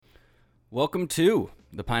Welcome to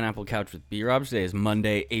the Pineapple Couch with Brob. Today is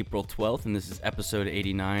Monday, April 12th, and this is episode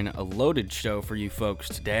 89, a loaded show for you folks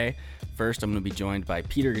today. First, I'm going to be joined by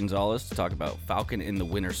Peter Gonzalez to talk about Falcon the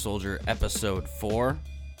Winter Soldier, episode 4.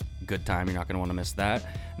 Good time, you're not going to want to miss that.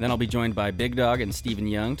 And then I'll be joined by Big Dog and Stephen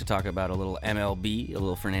Young to talk about a little MLB, a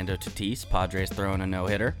little Fernando Tatis, Padres throwing a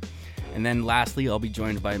no-hitter. And then lastly, I'll be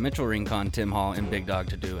joined by Mitchell Rincon, Tim Hall, and Big Dog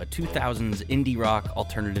to do a 2000s indie rock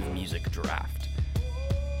alternative music draft.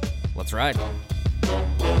 Let's ride.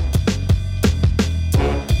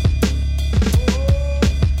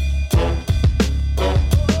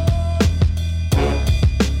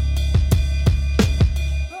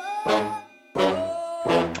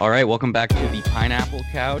 All right, welcome back to the Pineapple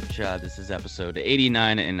Couch. This is episode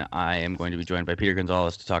 89, and I am going to be joined by Peter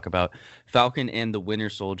Gonzalez to talk about Falcon and the Winter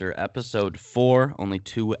Soldier, episode 4. Only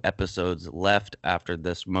 2 episodes left after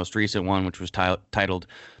this most recent one, which was titled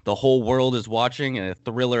The Whole World is Watching, a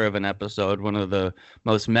thriller of an episode, one of the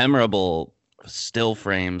most memorable still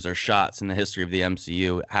frames or shots in the history of the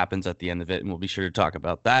MCU. It happens at the end of it, and we'll be sure to talk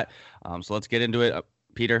about that. So let's get into it.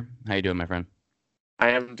 Peter, how you doing, my friend? I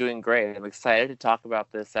am doing great. I'm excited to talk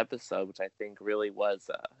about this episode, which I think really was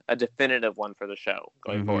a definitive one for the show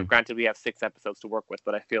going forward. Granted, we have 6 episodes to work with,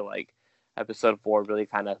 but I feel like episode 4 really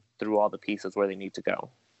kind of threw all the pieces where they need to go.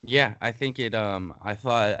 Yeah, I think it.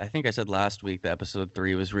 I think I said last week that episode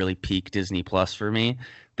 3 was really peak Disney Plus for me.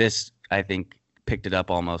 This, I think, picked it up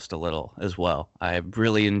almost a little as well. I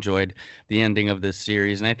really enjoyed the ending of this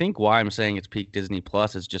series, and I think why I'm saying it's peak Disney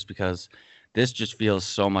Plus is just because this just feels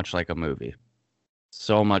so much like a movie.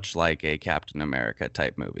 So much like a Captain America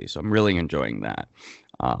type movie. So I'm really enjoying that.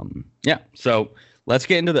 So let's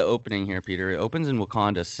get into the opening here, Peter. It opens in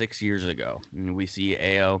Wakanda 6 years ago. And we see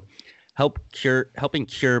Ao helping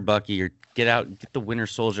cure Bucky or get the Winter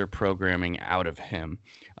Soldier programming out of him.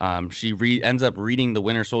 She ends up reading the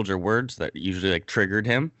Winter Soldier words that usually triggered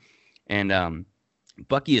him. And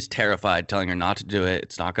Bucky is terrified, telling her not to do it.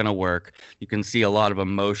 It's not going to work. You can see a lot of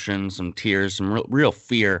emotion, some tears, some real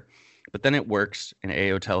fear. But then it works, and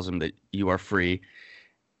Ao tells him that you are free.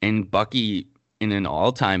 And Bucky, in an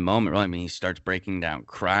all-time moment, really, he starts breaking down,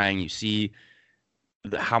 crying. You see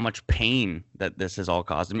how much pain that this has all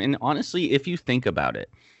caused him. And honestly, if you think about it,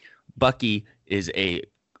 Bucky is a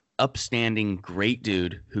upstanding, great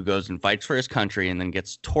dude who goes and fights for his country and then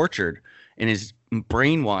gets tortured and is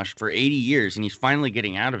brainwashed for 80 years, and he's finally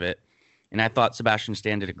getting out of it. And I thought Sebastian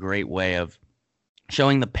Stan did a great way of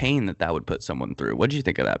showing the pain that would put someone through. What did you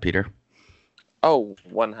think of that, Peter? Oh,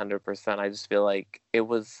 100%. I just feel like it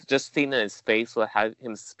was just seen in his face with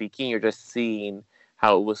him speaking. You're just seeing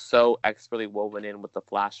how it was so expertly woven in with the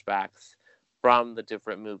flashbacks from the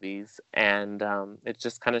different movies. And it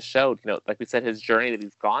just kind of showed, like we said, his journey that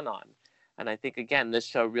he's gone on. And I think, again, these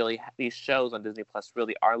shows on Disney Plus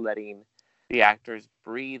really are letting the actors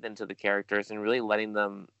breathe into the characters and really letting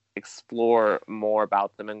them explore more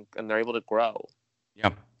about them, and they're able to grow.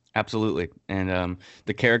 Yeah, absolutely. And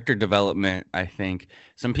the character development, I think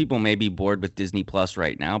some people may be bored with Disney Plus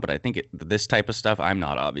right now, but I think this type of stuff, I'm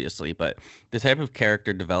not obviously, but the type of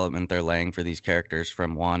character development they're laying for these characters,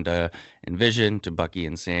 from Wanda and Vision to Bucky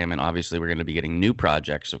and Sam, and obviously we're going to be getting new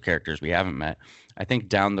projects of characters we haven't met. I think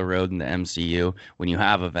down the road in the MCU, when you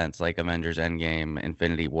have events like Avengers Endgame,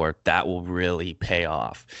 Infinity War, that will really pay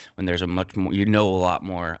off. When there's a much more, a lot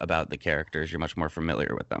more about the characters, you're much more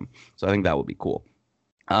familiar with them. So I think that will be cool.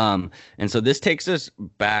 And so this takes us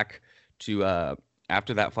back to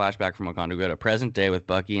after that flashback from Wakanda, we go to present day with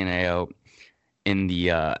Bucky and Ao in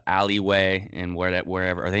the alleyway in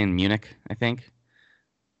wherever. Are they in Munich, I think?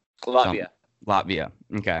 Latvia. Latvia.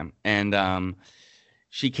 Okay. And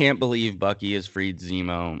she can't believe Bucky has freed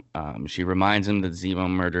Zemo. She reminds him that Zemo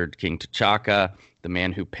murdered King T'Chaka, the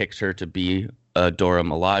man who picked her to be Dora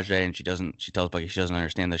Milaje, and she tells Bucky she doesn't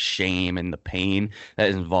understand the shame and the pain that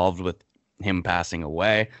is involved with him passing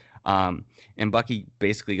away. And Bucky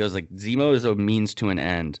basically goes like, Zemo is a means to an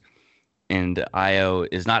end, and Io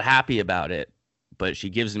is not happy about it, but she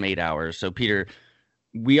gives him 8 hours. So Peter,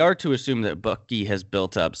 we are to assume that Bucky has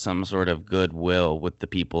built up some sort of goodwill with the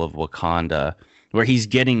people of Wakanda, where he's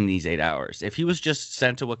getting these 8 hours. If he was just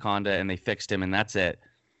sent to Wakanda and they fixed him and that's it,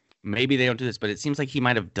 maybe they don't do this, but it seems like he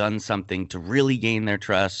might have done something to really gain their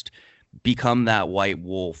trust, become that white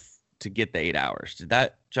wolf to get the 8 hours. Did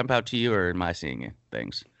that jump out to you, or am I seeing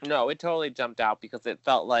things? No, it totally jumped out, because it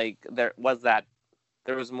felt like there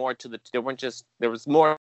was more to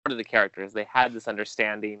the characters. They had this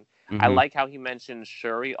understanding. I like how he mentioned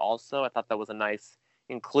Shuri also. I thought that was a nice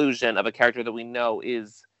inclusion of a character that we know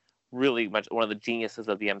is really much one of the geniuses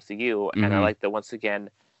of the MCU. And I like that, once again,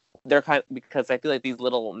 they're because I feel like these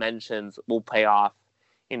little mentions will pay off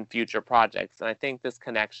in future projects. And I think this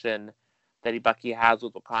connection that Bucky has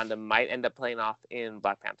with Wakanda might end up playing off in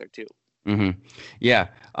Black Panther 2. Yeah.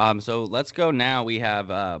 So let's go now. We have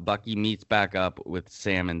Bucky meets back up with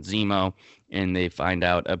Sam and Zemo, and they find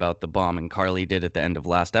out about the bomb Carly did at the end of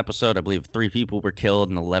last episode. I believe 3 people were killed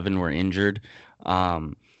and 11 were injured.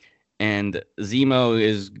 And Zemo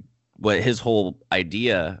is what his whole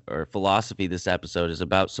idea or philosophy this episode is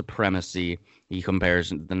about supremacy. He compares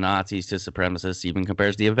the Nazis to supremacists, even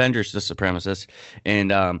compares the Avengers to supremacists.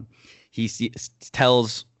 And he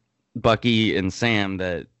tells Bucky and Sam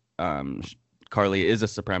that Carly is a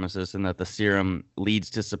supremacist and that the serum leads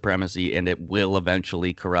to supremacy and it will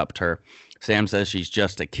eventually corrupt her. Sam says she's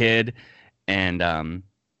just a kid. And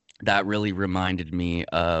that really reminded me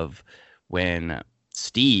of when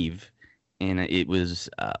Steve, and it was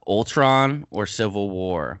Ultron or Civil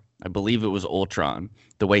War. I believe it was Ultron,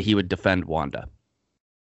 the way he would defend Wanda.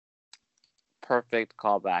 Perfect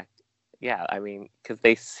callback. Yeah, I mean, because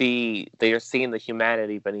they are seeing the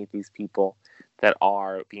humanity beneath these people that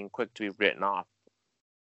are being quick to be written off.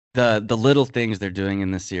 The little things they're doing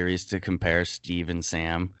in the series to compare Steve and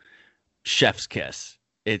Sam, chef's kiss.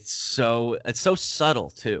 It's so subtle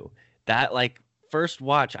too. That like first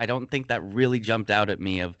watch, I don't think that really jumped out at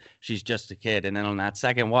me of she's just a kid. And then on that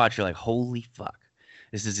second watch, you're like, holy fuck,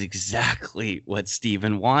 this is exactly what Steve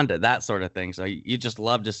and Wanda, that sort of thing. So you just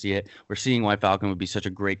love to see it. We're seeing why Falcon would be such a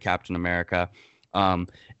great Captain America.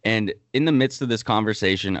 And in the midst of this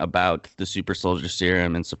conversation about the super soldier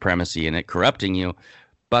serum and supremacy and it corrupting you,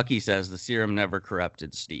 Bucky says the serum never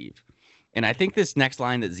corrupted Steve. And I think this next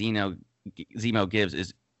line that Zemo gives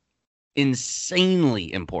is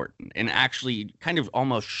insanely important and actually kind of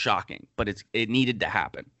almost shocking, but it needed to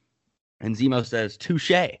happen. And Zemo says,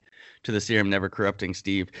 touche to the serum never corrupting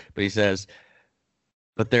Steve. But he says,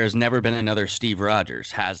 but there's never been another Steve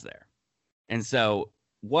Rogers, has there? And so,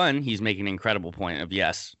 one, he's making an incredible point of,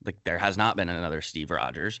 yes, like there has not been another Steve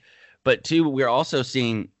Rogers. But 2, we're also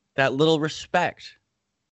seeing that little respect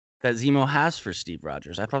that Zemo has for Steve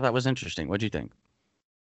Rogers. I thought that was interesting. What do you think?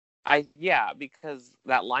 Yeah, because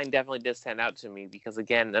that line definitely did stand out to me because,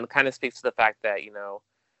 again, it kind of speaks to the fact that,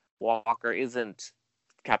 Walker isn't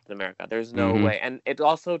Captain America. There's no way. And it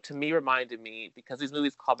also, to me, reminded me, because these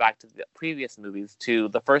movies call back to the previous movies, to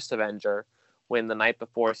the first Avenger, when the night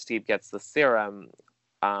before Steve gets the serum,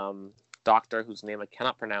 doctor, whose name I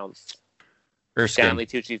cannot pronounce, Erskine. Stanley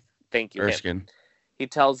Tucci, thank you. Erskine. He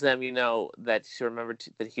tells him, that to remember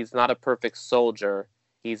that he's not a perfect soldier.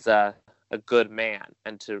 He's a good man,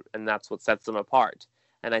 and that's what sets them apart.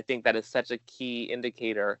 And I think that is such a key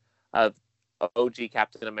indicator of OG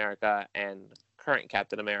Captain America and current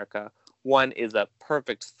Captain America. One is a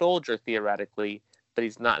perfect soldier theoretically, but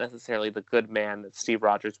he's not necessarily the good man that Steve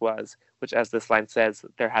Rogers was, which, as this line says,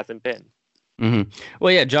 there hasn't been.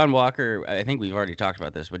 Well, yeah, John Walker, I think we've already talked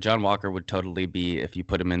about this, but John Walker would totally be, if you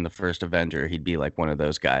put him in the first Avenger, he'd be like one of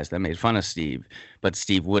those guys that made fun of Steve, but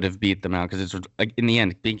Steve would have beat them out because it's, in the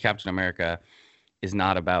end, being Captain America is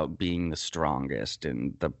not about being the strongest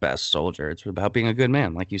and the best soldier. It's about being a good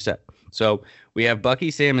man, like you said. So we have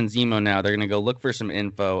Bucky, Sam, and Zemo now. They're going to go look for some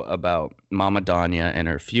info about Mama Danya and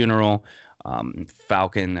her funeral.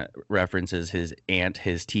 Falcon references his aunt,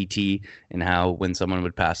 his TT, and how when someone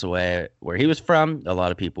would pass away where he was from, a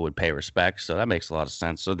lot of people would pay respect. So that makes a lot of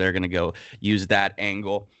sense. So they're going to go use that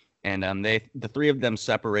angle. And the 3 of them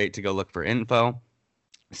separate to go look for info.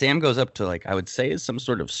 Sam goes up to, like, I would say is some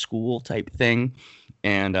sort of school type thing.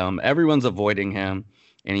 And everyone's avoiding him.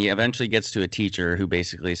 And he eventually gets to a teacher who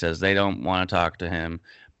basically says they don't want to talk to him.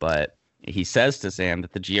 But he says to Sam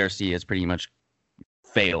that the GRC has pretty much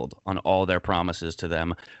failed on all their promises to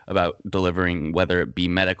them about delivering, whether it be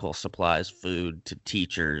medical supplies, food, to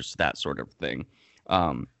teachers, that sort of thing.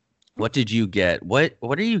 What did you get? What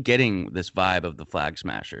are you getting this vibe of the Flag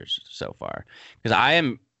Smashers so far? Because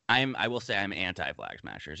I will say I'm anti-Flag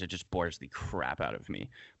Smashers. It just bores the crap out of me.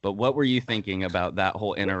 But what were you thinking about that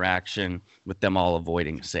whole interaction with them all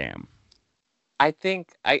avoiding Sam? I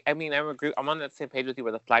think I'm on that same page with you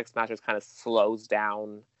where the Flag Smashers kind of slows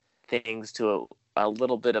down things to a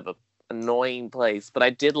little bit of an annoying place, but I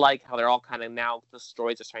did like how they're all kind of now the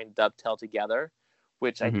stories are trying to dovetail together,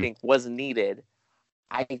 which I think was needed.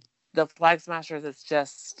 The Flag Smashers, it's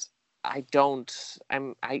just they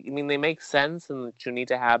make sense, and that you need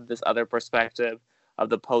to have this other perspective of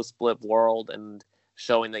the post-blip world and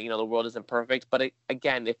showing that the world isn't perfect. But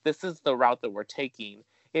again, if this is the route that we're taking,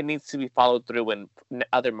 it needs to be followed through in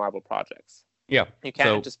other Marvel projects. Yeah, you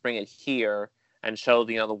can't just bring it here and show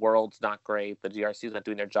the world's not great, the GRC's not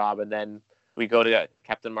doing their job, and then we go to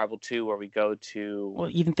Captain Marvel 2, or we go to... Well,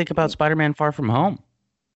 even think about Spider-Man Far From Home.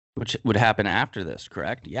 which would happen after this,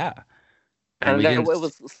 correct? Yeah. And And we then it didn't.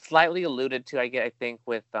 was slightly alluded to, I think,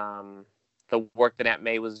 with the work that Aunt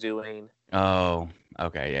May was doing. Oh,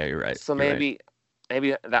 okay. Yeah, you're right. So You're right.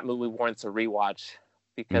 maybe that movie warrants a rewatch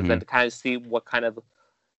because Hmm. then to kind of see what kind of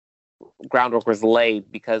groundwork was laid.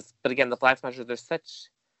 But again, the Flag Smashers, they're such,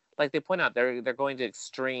 like they point out, they're going to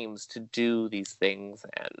extremes to do these things,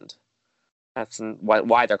 and that's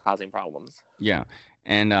why they're causing problems. Yeah.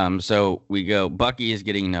 And so we go. Bucky is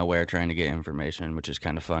getting nowhere trying to get information, which is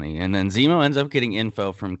kind of funny. And then Zemo ends up getting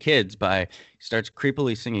info from kids by he starts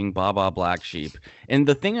creepily singing "Ba Ba Black Sheep." And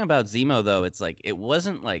the thing about Zemo though, it's like it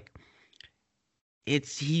wasn't like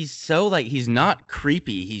he's so like he's not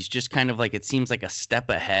creepy. He's just kind of like it seems like a step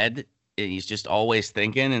ahead. And he's just always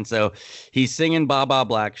thinking, and so he's singing "Baba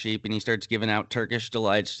Black Sheep," and he starts giving out Turkish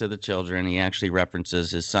delights to the children. He actually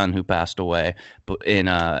references his son who passed away in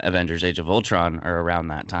Avengers: Age of Ultron, or around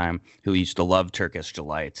that time, who used to love Turkish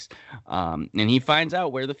delights. And he finds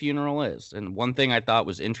out where the funeral is. And one thing I thought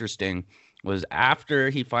was interesting was after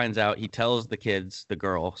he finds out, he tells the kids, the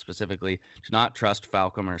girl specifically, to not trust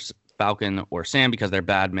Falcon or Sam because they're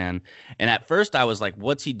bad men. And at first I was like,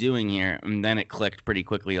 what's he doing here? And then it clicked pretty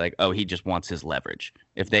quickly like, oh, he just wants his leverage.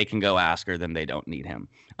 If they can go ask her, then they don't need him.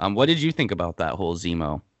 What did you think about that whole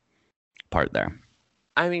Zemo part there?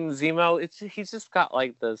 I mean, Zemo, he's just got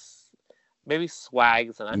like this maybe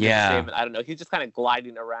swags and Yeah. understatement. I don't know. He's just kind of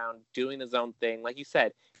gliding around, doing his own thing. Like you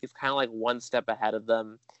said, he's kind of like one step ahead of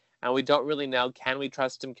them. And we don't really know, can we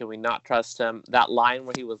trust him? Can we not trust him? That line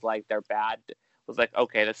where he was like, they're bad, was like,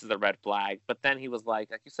 okay, this is a red flag. But then he was like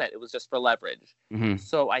you said, it was just for leverage. Mm-hmm.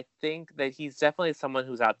 So I think that he's definitely someone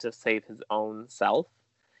who's out to save his own self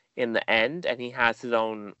in the end, and he has his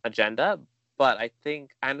own agenda. But I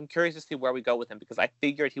think I'm curious to see where we go with him because I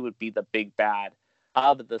figured he would be the big bad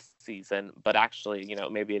of the season, but actually,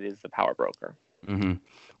 maybe it is the power broker. Mm-hmm.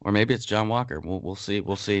 Or maybe it's John Walker. We'll see.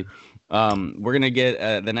 We'll see. We're gonna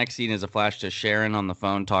get the next scene is a flash to Sharon on the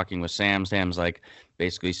phone talking with Sam. Sam's like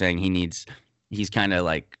basically saying he's kind of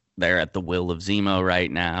like they're at the will of Zemo right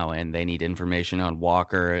now, and they need information on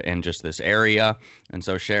Walker and just this area. And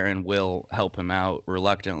so Sharon will help him out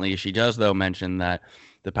reluctantly. She does though mention that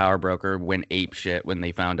the power broker went ape shit when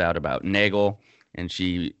they found out about Nagel. And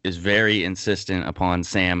she is very insistent upon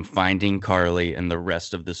Sam finding Carly and the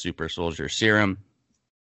rest of the super soldier serum.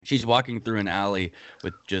 She's walking through an alley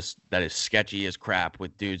with just that is sketchy as crap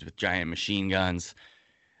with dudes with giant machine guns.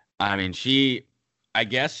 I mean, I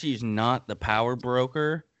guess she's not the power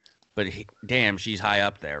broker, but damn, she's high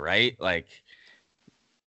up there, right? Like,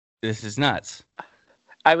 this is nuts.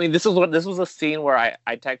 I mean, this was a scene where I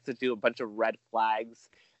texted you a bunch of red flag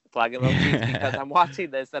emojis because I'm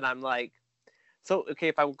watching this and I'm like, so, okay,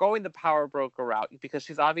 if I'm going the power broker route, because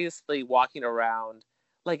she's obviously walking around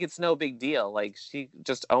like it's no big deal. Like, she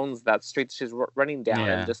just owns that street she's running down.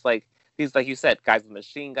 Yeah. And just like, these, like you said, guys with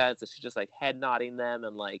machine guns, and she's just like head nodding them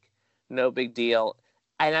and like, no big deal.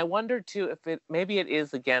 And I wonder, too, if maybe it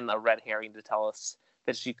is, again, a red herring to tell us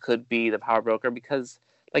that she could be the power broker because,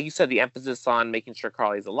 like you said, the emphasis on making sure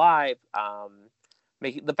Carly's alive,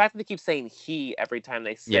 the fact that they keep saying he every time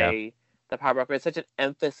they say... Yeah. The power broker is such an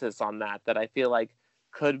emphasis on that I feel like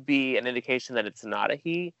could be an indication that it's not a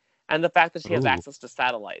he. And the fact that she has access to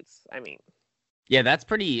satellites. I mean, yeah, that's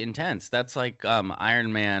pretty intense. That's like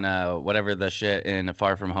Iron Man, whatever the shit in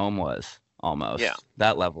Far From Home was, almost. Yeah.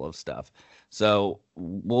 That level of stuff. So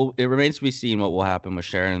it remains to be seen what will happen with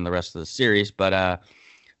Sharon and the rest of the series. But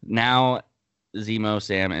now Zemo,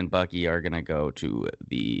 Sam, and Bucky are going to go to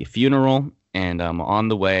the funeral. And on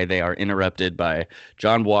the way, they are interrupted by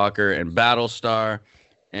John Walker and Battlestar.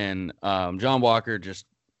 And John Walker just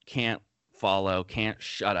can't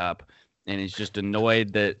shut up. And he's just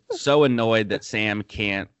so annoyed that Sam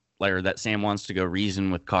can't, or that Sam wants to go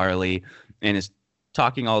reason with Carly. And is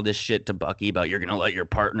talking all this shit to Bucky about you're going to let your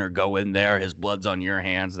partner go in there. His blood's on your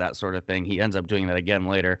hands, that sort of thing. He ends up doing that again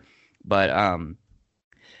later. But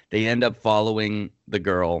they end up following the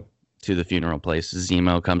girl to the funeral place.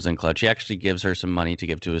 Zemo comes in clutch. He actually gives her some money to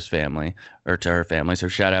give to his family, or to her family. So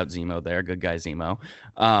shout out Zemo there. Good guy, Zemo.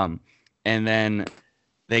 And then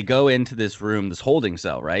they go into this room, this holding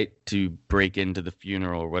cell, right, to break into the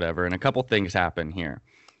funeral or whatever. And a couple things happen here.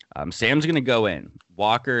 Sam's going to go in.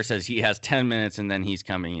 Walker says he has 10 minutes and then he's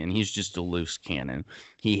coming in. He's just a loose cannon.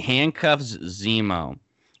 He handcuffs Zemo.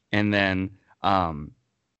 And then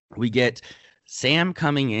we get Sam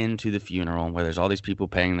coming into the funeral where there's all these people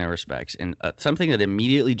paying their respects. And something that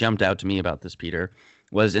immediately jumped out to me about this, Peter,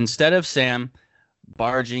 was instead of Sam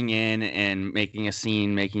barging in and making a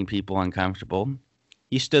scene, making people uncomfortable,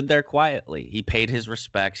 he stood there quietly. He paid his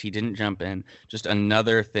respects. He didn't jump in. Just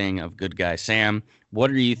another thing of good guy. Sam,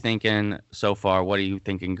 what are you thinking so far? What are you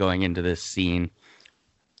thinking going into this scene?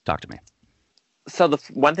 Talk to me. So the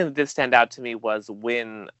one thing that did stand out to me was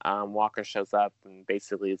when Walker shows up, and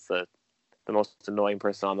basically it's the most annoying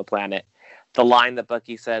person on the planet. The line that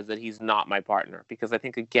Bucky says that he's not my partner, because I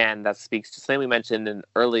think, again, that speaks to something we mentioned in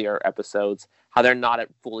earlier episodes, how they're not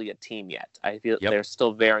fully a team yet. I feel they're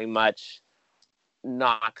still very much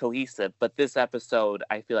not cohesive. But this episode,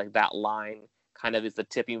 I feel like that line kind of is the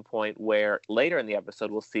tipping point where later in the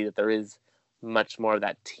episode we'll see that there is much more of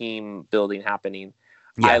that team building happening.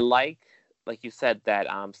 Yeah. I like you said, that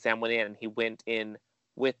Sam went in and he went in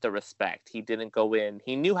with the respect. He didn't go in.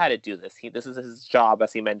 He knew how to do this. This is his job,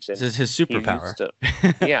 as he mentioned. This is his superpower.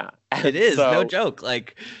 Yeah. It is. No joke.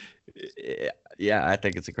 Yeah, I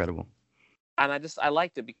think it's incredible. And I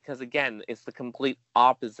liked it because, again, it's the complete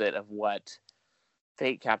opposite of what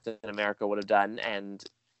fake Captain America would have done. And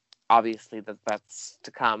obviously that's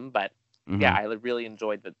to come. But yeah, I really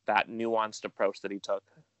enjoyed that nuanced approach that he took.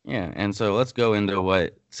 Yeah, and so let's go into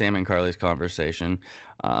what Sam and Carly's conversation.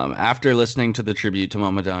 After listening to the tribute to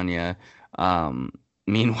Mama Donya,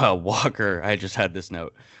 meanwhile, Walker, I just had this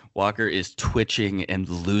note, Walker is twitching and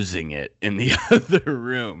losing it in the other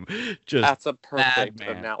room. That's a perfect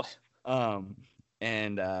analogy.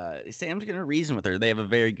 And Sam's going to reason with her. They have a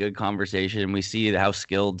very good conversation. We see how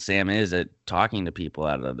skilled Sam is at talking to people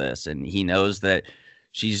out of this, and he knows that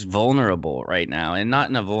she's vulnerable right now, and not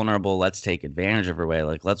in a vulnerable, let's take advantage of her way.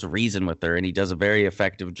 Let's reason with her. And he does a very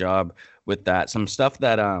effective job with that. Some stuff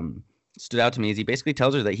that stood out to me is he basically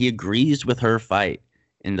tells her that he agrees with her fight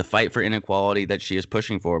in the fight for inequality that she is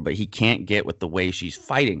pushing for, but he can't get with the way she's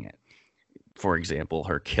fighting it. For example,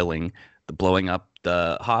 her blowing up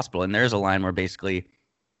the hospital. And there's a line where basically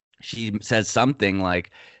she says something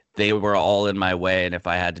like, they were all in my way, and if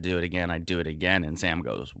I had to do it again, I'd do it again. And Sam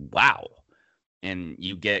goes, wow. And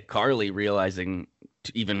you get Carly realizing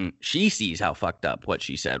even she sees how fucked up what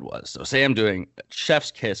she said was. So Sam doing chef's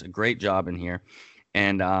kiss, a great job in here.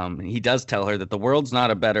 And he does tell her that the world's not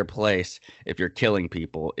a better place if you're killing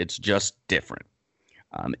people. It's just different.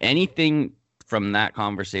 Anything from that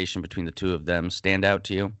conversation between the two of them stand out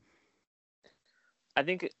to you? I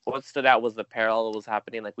think what stood out was the parallel that was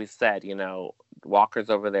happening. Like we said, Walker's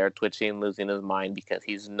over there twitching, losing his mind because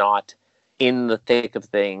he's not in the thick of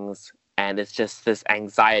things. And it's just this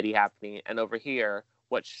anxiety happening. And over here,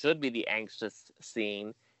 what should be the anxious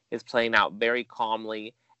scene is playing out very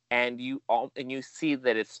calmly. And you see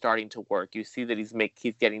that it's starting to work. You see that he's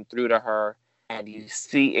getting through to her. And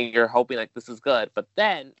you're hoping like this is good. But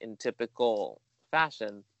then, in typical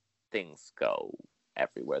fashion, things go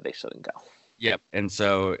everywhere they shouldn't go. Yep. And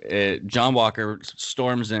so John Walker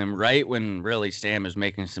storms him right when really Sam is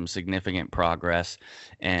making some significant progress,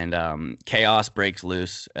 and chaos breaks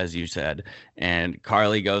loose, as you said, and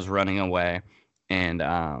Carly goes running away. And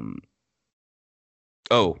I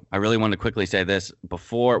really want to quickly say this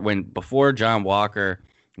before John Walker,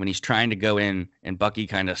 when he's trying to go in and Bucky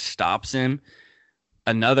kind of stops him.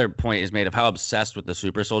 Another point is made of how obsessed with the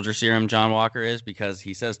super soldier serum John Walker is, because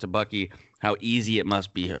he says to Bucky how easy it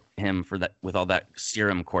must be him for that with all that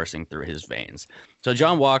serum coursing through his veins. So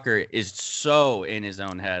John Walker is so in his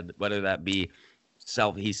own head, whether that be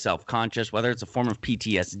he's self-conscious, whether it's a form of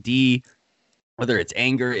PTSD, whether it's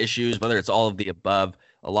anger issues, whether it's all of the above,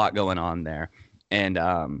 a lot going on there.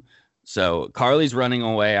 And so Carly's running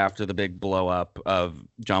away after the big blow up of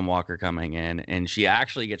John Walker coming in, and she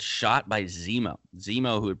actually gets shot by Zemo,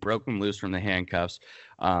 who had broken loose from the handcuffs.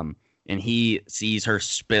 And he sees her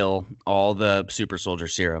spill all the super soldier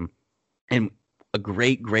serum. And a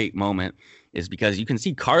great, great moment is because you can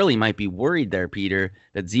see Carly might be worried there, Peter,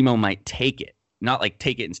 that Zemo might take it. Not like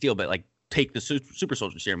take it and steal, but like take the super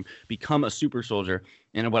soldier serum, become a super soldier.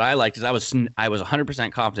 And what I liked is I was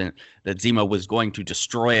 100% confident that Zemo was going to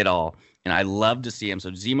destroy it all. And I love to see him. So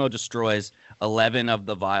Zemo destroys 11 of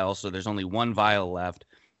the vials. So there's only one vial left.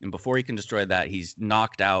 And before he can destroy that, he's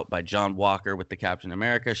knocked out by John Walker with the Captain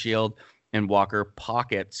America shield. And Walker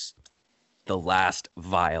pockets the last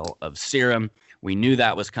vial of serum. We knew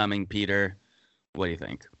that was coming, Peter. What do you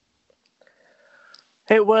think?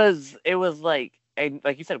 It was like, and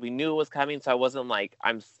like you said, we knew it was coming, so I wasn't like,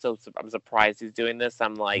 I'm surprised he's doing this.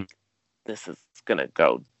 I'm like, this is gonna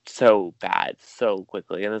go so bad so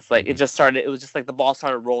quickly. And it's like, it was just like the ball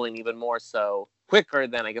started rolling even more so quicker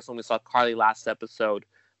than I guess when we saw Carly last episode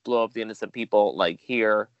blow up the innocent people. Like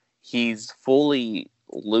here, he's fully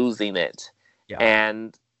losing it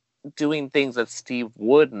and doing things that Steve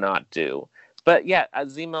would not do. But yeah,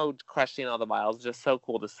 Zemo crushing all the vials is just so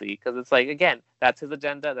cool to see because it's like, again, that's his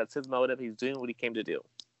agenda, that's his motive. He's doing what he came to do.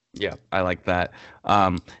 Yeah, I like that.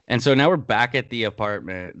 And so now we're back at the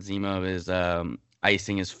apartment. Zemo is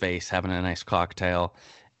icing his face, having a nice cocktail,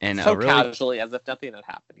 and so casually, as if nothing had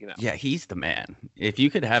happened. You know. Yeah, he's the man. If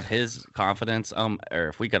you could have his confidence, or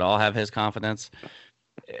if we could all have his confidence,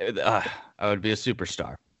 I would be a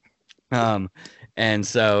superstar. And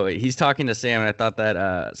so he's talking to Sam, and I thought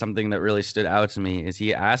that something that really stood out to me is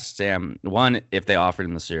he asked Sam, one, if they offered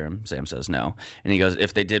him the serum. Sam says no. And he goes,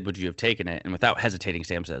 if they did, would you have taken it? And without hesitating,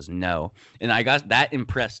 Sam says no. And I got that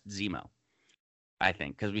impressed Zemo, I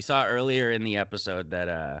think, because we saw earlier in the episode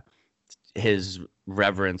that his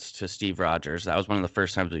reverence to Steve Rogers, that was one of the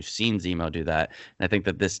first times we've seen Zemo do that. And I think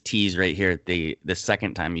that this tease right here, the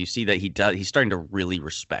second time, you see that he's starting to really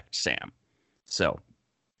respect Sam. So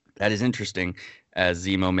that is interesting, as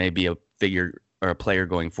Zemo may be a figure or a player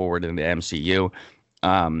going forward in the MCU.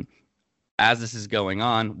 As this is going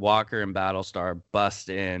on, Walker and Battlestar bust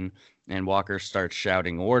in, and Walker starts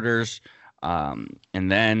shouting orders. And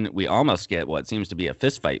then we almost get what seems to be a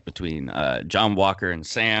fist fight between John Walker and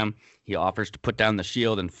Sam. He offers to put down the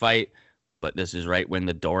shield and fight, but this is right when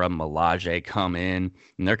the Dora Milaje come in,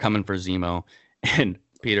 and they're coming for Zemo. And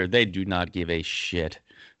Peter, they do not give a shit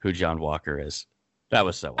who John Walker is. That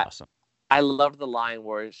was so awesome. I loved the line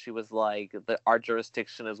where she was like, our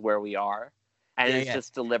jurisdiction is where we are. And it's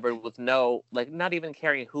just delivered with no, like, not even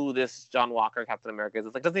caring who this John Walker Captain America is.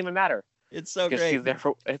 It's like, doesn't even matter. It's so great. She's there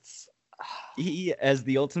for, he, as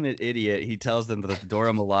the ultimate idiot, he tells them that the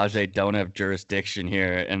Dora Milaje don't have jurisdiction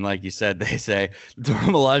here. And like you said, they say, Dora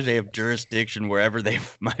Milaje have jurisdiction wherever they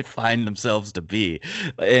might find themselves to be.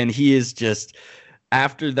 And he is just,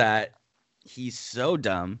 after that, he's so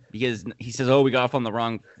dumb because he says, oh, we got off on the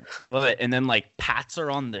wrong foot, and then like pats her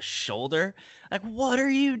on the shoulder. Like, what are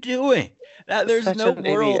you doing? There's no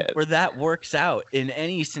world where that works out in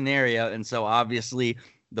any scenario. And so obviously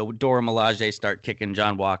the Dora Milaje start kicking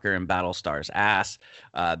John Walker and Battlestar's ass.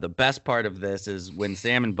 The best part of this is when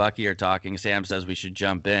Sam and Bucky are talking, Sam says we should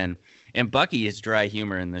jump in. And Bucky's dry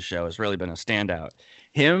humor in this show has really been a standout.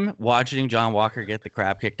 Him watching John Walker get the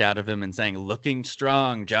crap kicked out of him and saying, looking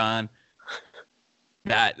strong, John.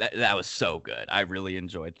 That was so good. I really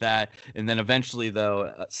enjoyed that. And then eventually,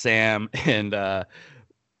 though, Sam and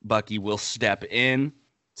Bucky will step in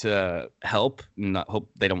to help. Hope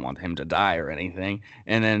they don't want him to die or anything.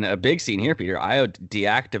 And then a big scene here, Peter. Io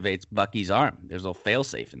deactivates Bucky's arm. There's a little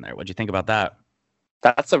failsafe in there. What'd you think about that?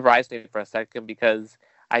 That surprised me for a second because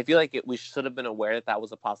I feel like we should have been aware that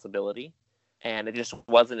was a possibility. And it just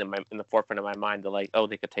wasn't in the forefront of my mind to like, oh,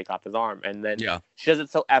 they could take off his arm. And then she does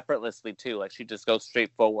it so effortlessly, too. Like, she just goes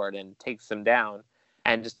straight forward and takes him down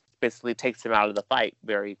and just basically takes him out of the fight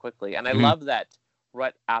very quickly. And I love that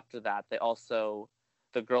right after that, they also,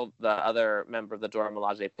 the other member of the Dora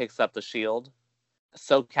Milaje picks up the shield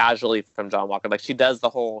so casually from John Walker. Like, she does the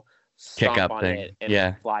whole stomp kick up on thing. It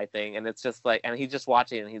and fly thing. And it's just like, and he's just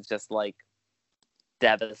watching and he's just like,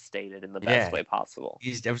 devastated in the best way possible.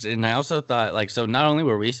 And I also thought, like, so not only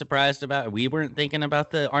were we surprised about it, we weren't thinking about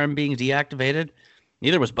the arm being deactivated,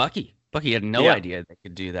 neither was Bucky. Bucky had no idea they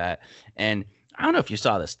could do that. And I don't know if you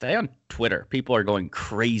saw this today on Twitter, people are going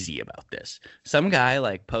crazy about this. Some guy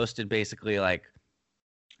like posted basically like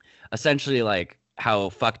essentially like how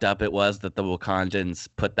fucked up it was that the Wakandans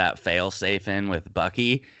put that fail safe in with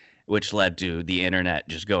Bucky, which led to the internet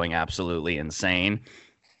just going absolutely insane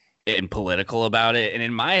and political about it. And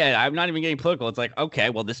in my head, I'm not even getting political. It's like,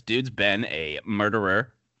 okay, well, this dude's been a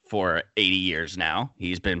murderer for 80 years now.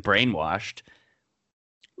 He's been brainwashed.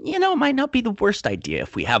 You know, it might not be the worst idea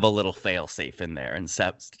if we have a little fail safe in there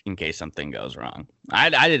in case something goes wrong. I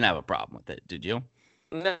didn't have a problem with it. Did you?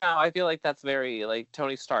 No, I feel like that's very, like,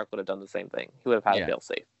 Tony Stark would have done the same thing. He would have had a fail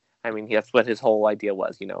safe. I mean, that's what his whole idea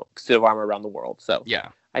was, you know, suit of armor around the world. So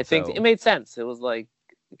I think it made sense. It was like,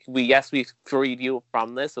 we freed you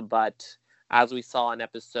from this, but as we saw in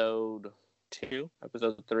episode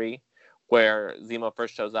 3, where Zemo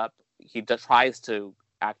first shows up, he tries to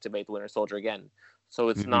activate the Winter Soldier again. So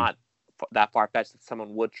it's not that far-fetched that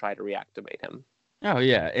someone would try to reactivate him. Oh,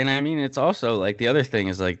 yeah. And I mean, it's also like the other thing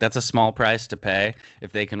is like that's a small price to pay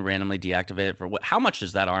if they can randomly deactivate it for how much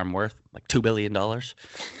is that arm worth? Like $2 billion?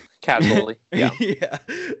 Casually. Yeah.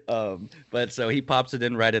 But so he pops it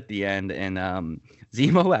in right at the end, and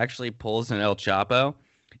Zemo actually pulls an El Chapo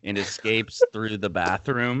and escapes through the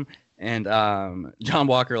bathroom. And John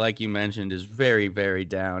Walker, like you mentioned, is very, very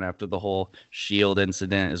down after the whole SHIELD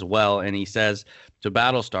incident as well. And he says to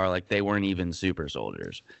Battlestar, like, they weren't even super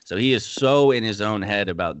soldiers. So he is so in his own head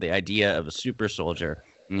about the idea of a super soldier.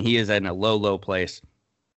 And he is in a low, low place.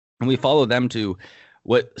 And we follow them to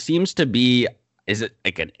what seems to be, is it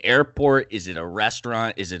like an airport? Is it a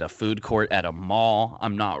restaurant? Is it a food court at a mall?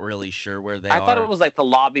 I'm not really sure where they I thought are. it was like the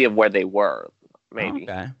lobby of where they were, maybe.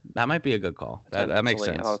 Okay, that might be a good call. That makes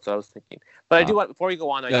sense. That's what I was thinking. But I do want, before we go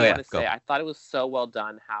on, I do want to say, I thought it was so well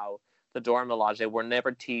done how the Dora Milaje were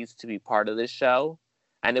never teased to be part of this show,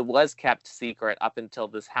 and it was kept secret up until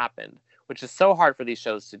this happened, which is so hard for these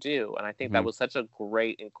shows to do. And I think that was such a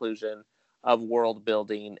great inclusion of world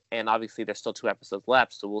building. And obviously, there's still 2 episodes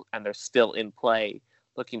left, and they're still in play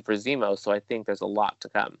looking for Zemo. So I think there's a lot to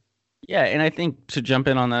come. Yeah, and I think to jump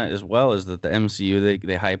in on that as well is that the MCU,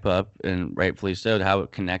 they hype up, and rightfully so, how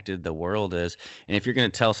connected the world is. And if you're going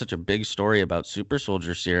to tell such a big story about Super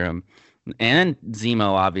Soldier Serum, and Zemo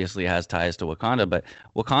obviously has ties to Wakanda, but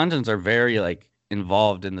Wakandans are very like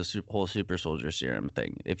involved in the whole Super Soldier Serum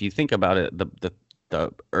thing. If you think about it,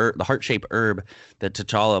 the heart-shaped herb that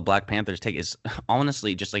T'Challa Black Panthers take is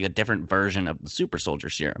honestly just like a different version of the Super Soldier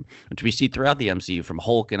Serum, which we see throughout the MCU from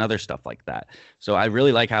Hulk and other stuff like that. So I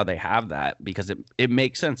really like how they have that, because it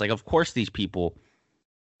makes sense. Like, of course these people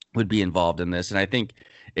would be involved in this, and I think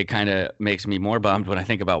it kind of makes me more bummed when I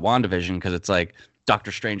think about WandaVision, because it's like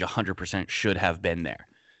Doctor Strange 100% should have been there,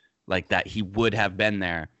 like that he would have been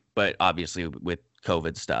there, but obviously with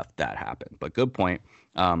COVID stuff that happened. But good point.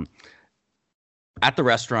 At the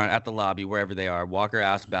restaurant, at the lobby, wherever they are, Walker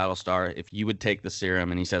asks Battlestar if you would take the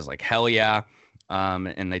serum, and he says like, hell yeah.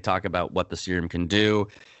 And they talk about what the serum can do,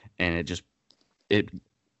 and it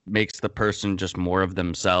makes the person just more of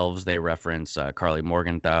themselves. They reference Carly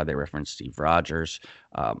Morgenthau, they reference Steve Rogers.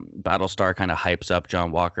 Battlestar kind of hypes up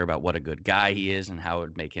John Walker about what a good guy he is and how it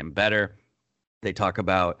would make him better. They talk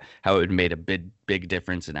about how it would made a big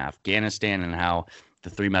difference in Afghanistan, and how the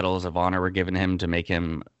 3 medals of honor were given him to make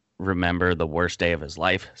him remember the worst day of his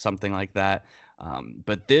life, something like that.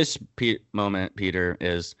 But this moment, Peter,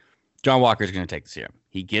 is John Walker's going to take the serum.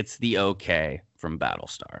 He gets the okay from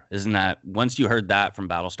Battlestar. Isn't that, once you heard that from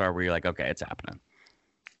Battlestar, where you're like, okay, it's happening?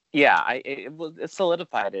 Yeah, it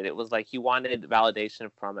solidified it. It was like he wanted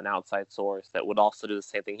validation from an outside source that would also do the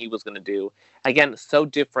same thing he was going to do. Again, so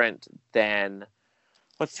different than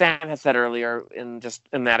what Sam had said earlier in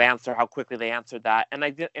that answer, how quickly they answered that.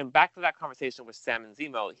 And back to that conversation with Sam and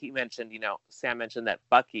Zemo, Sam mentioned that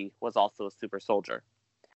Bucky was also a super soldier.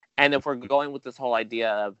 And if we're going with this whole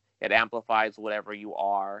idea of it amplifies whatever you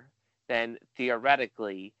are, then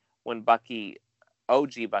theoretically, when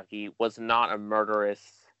OG Bucky was not a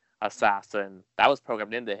murderous assassin, that was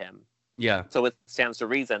programmed into him. Yeah. So it stands to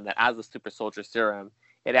reason that as a super soldier serum,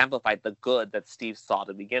 it amplified the good that Steve saw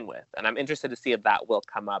to begin with. And I'm interested to see if that will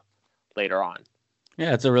come up later on.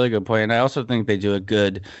 Yeah, it's a really good point. And I also think they do a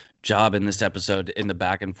good job in this episode in the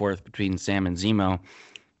back and forth between Sam and Zemo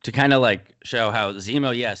to kind of like show how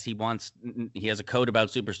Zemo, yes, he has a code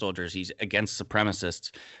about super soldiers. He's against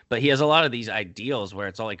supremacists, but he has a lot of these ideals where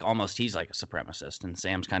it's all like almost he's like a supremacist, and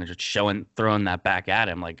Sam's kind of just throwing that back at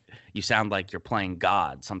him. Like, you sound like you're playing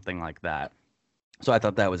God, something like that. So I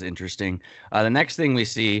thought that was interesting. The next thing we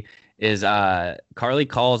see is Carly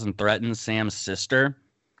calls and threatens Sam's sister.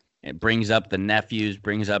 It brings up the nephews,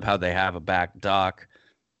 brings up how they have a back dock.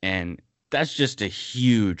 And that's just a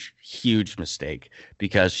huge, huge mistake,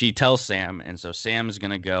 because she tells Sam. And so Sam is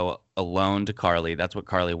going to go alone to Carly. That's what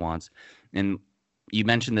Carly wants. And you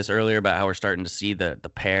mentioned this earlier about how we're starting to see the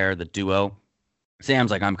pair, the duo.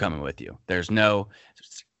 Sam's like, I'm coming with you.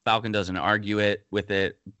 Falcon doesn't argue with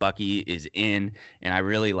it. Bucky is in, and I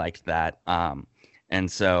really liked that.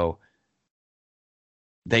 And so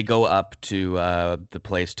they go up to the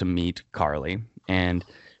place to meet Carly, and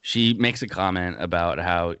she makes a comment about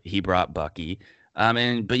how he brought Bucky.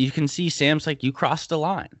 But you can see Sam's like, you crossed a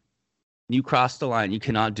line. You crossed the line. You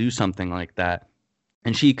cannot do something like that.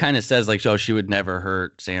 And she kind of says, like, oh, she would never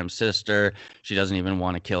hurt Sam's sister. She doesn't even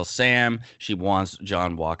want to kill Sam. She wants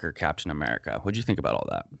John Walker, Captain America. What'd you think about all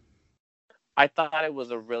that? I thought it was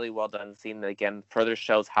a really well done scene that, again, further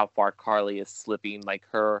shows how far Carly is slipping, like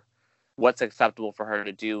what's acceptable for her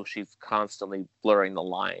to do. She's constantly blurring the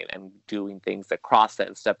line and doing things that cross it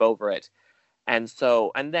and step over it. And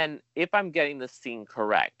then if I'm getting this scene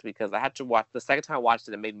correct, because I had to watch, the second time I watched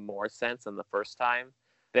it, it made more sense than the first time.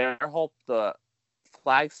 The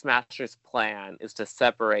Flag Smashers' plan is to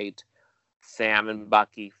separate Sam and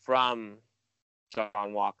Bucky from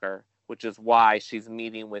John Walker, which is why she's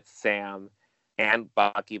meeting with Sam and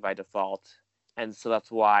Bucky by default. And so that's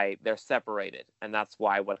why they're separated. And that's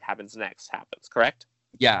why what happens next happens, correct?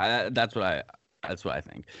 Yeah, that's what I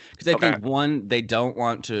think. Because I think, one, they don't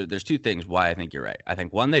want to, there's 2 things why I think you're right. I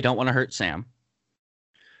think, 1, they don't want to hurt Sam.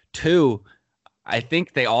 2, I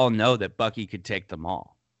think they all know that Bucky could take them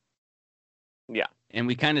all. Yeah. And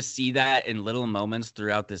we kind of see that in little moments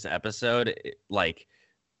throughout this episode. Like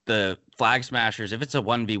the Flag Smashers, if it's a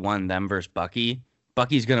 1v1 them versus Bucky,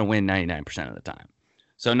 Bucky's going to win 99% of the time.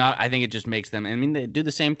 So I think it just makes them, I mean, they do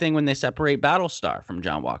the same thing when they separate Battlestar from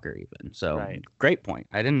John Walker even. So Great point.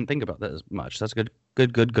 I didn't think about that as much. That's a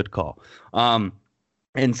good call.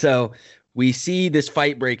 And so we see this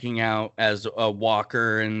fight breaking out as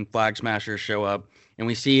Walker and Flag Smashers show up, and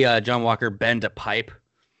we see John Walker bend a pipe.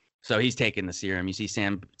 So he's taking the serum. You see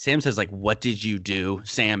Sam says, like, what did you do?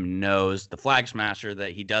 Sam knows. The Flag Smasher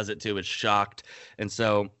that he does it to is shocked. And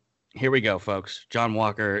so here we go, folks. John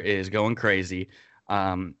Walker is going crazy.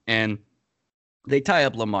 And they tie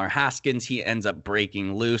up Lamar Haskins. He ends up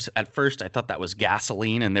breaking loose. At first, I thought that was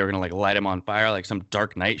gasoline and they were going to like light him on fire, like some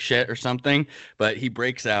Dark Knight shit or something. But he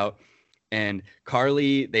breaks out. And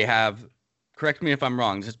Carly, correct me if I'm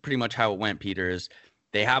wrong, this is pretty much how it went, Peter, is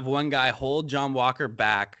they have one guy hold John Walker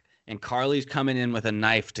back, and Carly's coming in with a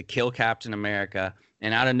knife to kill Captain America.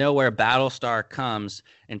 And out of nowhere, Battlestar comes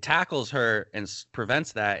and tackles her and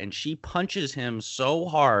prevents that. And she punches him so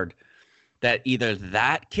hard that either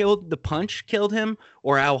the punch killed him,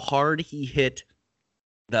 or how hard he hit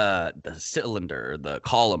the cylinder, the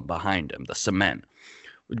column behind him, the cement.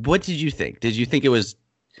 What did you think? Did you think it was,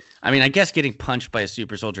 I mean, I guess getting punched by a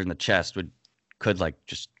super soldier in the chest could like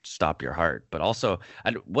just stop your heart, but also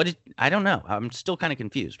I don't know. I'm still kind of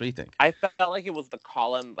confused. What do you think? I felt like it was the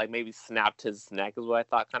column, like maybe snapped his neck is what I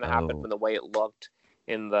thought kind of happened from the way it looked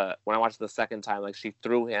when I watched the second time. Like she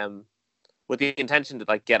threw him with the intention to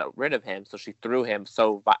like get rid of him, so she threw him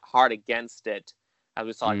so hard against it, as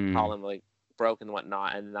we saw like the column like broke and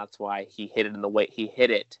whatnot, and that's why he hit it in the way he hit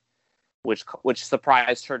it, which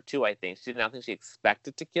surprised her too. I think I don't think she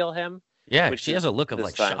expected to kill him. Yeah, she has a look of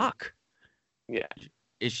like shock. Yeah.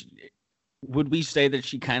 Would we say that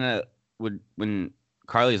she kind of would, when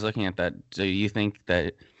Carly's looking at that, do you think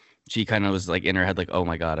that she kind of was like in her head like, oh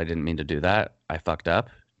my God, I didn't mean to do that. I fucked up.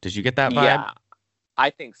 Did you get that vibe? Yeah,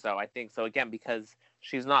 I think so. Again, because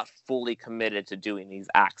she's not fully committed to doing these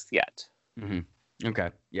acts yet. Mm-hmm. Okay.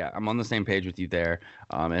 Yeah, I'm on the same page with you there.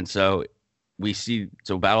 And so we see,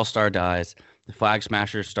 Battlestar dies. The Flag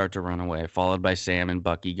Smashers start to run away, followed by Sam and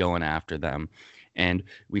Bucky going after them. And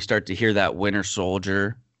we start to hear that Winter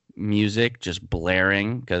Soldier music just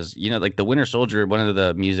blaring because, you know, like the Winter Soldier, one of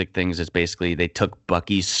the music things is basically they took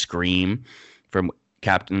Bucky's scream from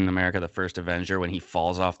Captain America, the First Avenger, when he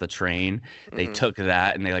falls off the train. They took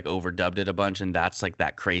that and they like overdubbed it a bunch. And that's like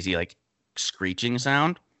that crazy like screeching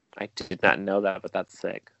sound. I did not know that, but that's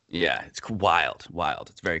sick. Yeah, it's wild.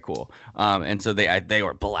 It's very cool. And so they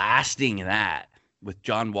were blasting that with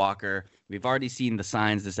John Walker. We've already seen the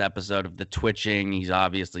signs this episode of the twitching. He's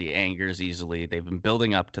obviously angers easily. They've been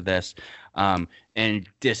building up to this. And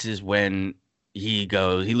this is when he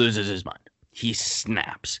loses his mind. He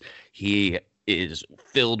snaps. He is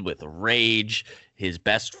filled with rage. His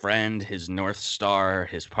best friend, his North Star,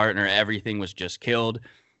 his partner, everything was just killed.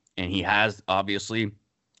 And he has obviously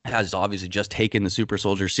just taken the super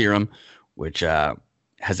soldier serum, which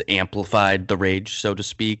has amplified the rage, so to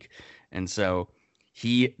speak. And so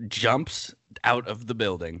he jumps out of the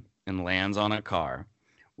building and lands on a car,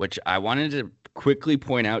 which I wanted to quickly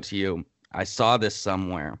point out to you. I saw this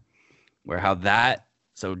somewhere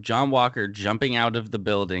so John Walker jumping out of the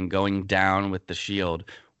building, going down with the shield.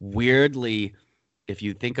 Weirdly, if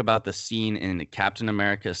you think about the scene in Captain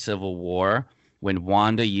America Civil War, when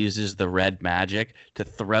Wanda uses the red magic to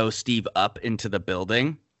throw Steve up into the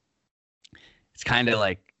building, it's kind of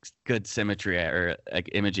like good symmetry or like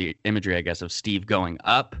imagery, I guess, of Steve going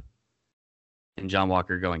up and John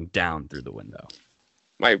Walker going down through the window.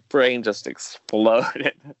 My brain just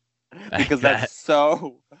exploded because that's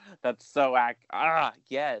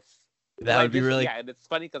yes. That would be really. Yeah, and it's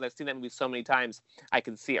funny because I've seen that movie so many times. I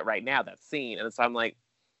can see it right now, that scene, and so I'm like,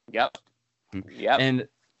 yep. And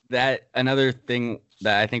that another thing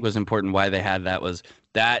that I think was important why they had that was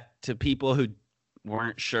that to people who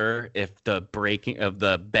weren't sure if the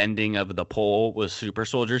bending of the pole was super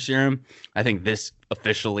soldier serum, I think this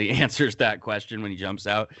officially answers that question when he jumps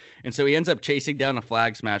out. And so he ends up chasing down a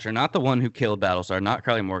Flag Smasher, not the one who killed Battlestar, not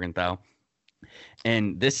Karli Morgenthau.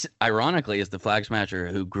 And this, ironically, is the Flag Smasher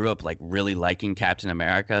who grew up like really liking Captain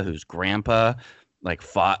America, whose grandpa like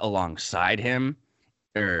fought alongside him,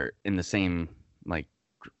 or in the same, like,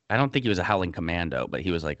 I don't think he was a Howling Commando, but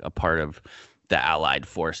he was like a part of the Allied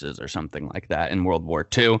forces or something like that in World War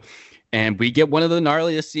II. And we get one of the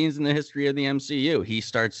gnarliest scenes in the history of the MCU.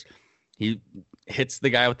 He hits the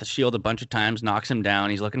guy with the shield a bunch of times, knocks him down.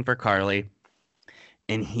 He's looking for Carly.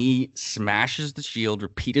 And he smashes the shield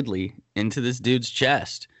repeatedly into this dude's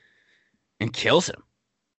chest and kills him.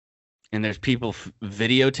 and there's people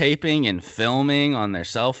videotaping and filming on their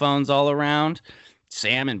cell phones all around.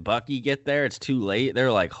 Sam and Bucky get there. It's too late.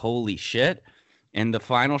 They're like, holy shit. And the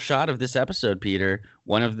final shot of this episode, Peter,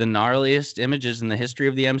 one of the gnarliest images in the history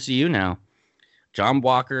of the MCU now. John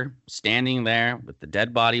Walker standing there with the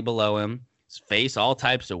dead body below him, his face all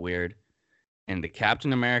types of weird, and the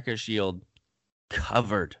Captain America shield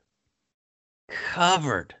covered.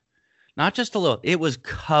 Not just a little, it was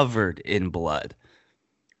covered in blood.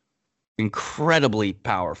 Incredibly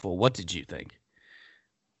powerful. What did you think?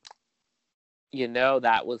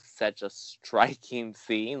 That was such a striking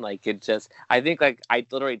scene. Like, it just, I think, like, I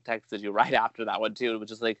literally texted you right after that one too. It was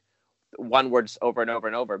just like one word just over and over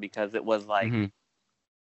and over, because it was like,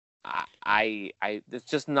 it's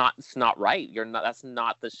just not, it's not right. That's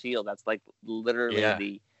not the shield. That's like literally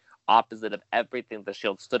the opposite of everything the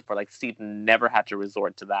shield stood for. Like, Steve never had to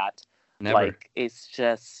resort to that. Never. Like, it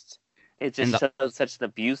just shows such an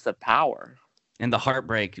abuse of power. And the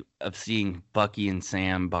heartbreak of seeing Bucky and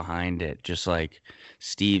Sam behind it, just like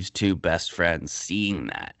Steve's two best friends, seeing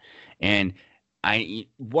that. And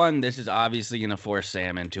this is obviously going to force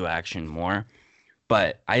Sam into action more,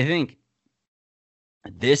 but I think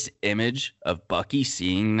this image of Bucky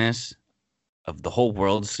seeing this, of the whole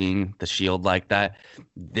world seeing the shield like that,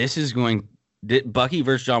 Bucky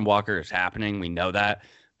versus John Walker is happening. We know that,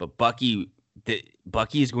 but Bucky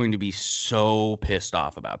is going to be so pissed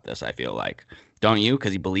off about this, I feel like. Don't you?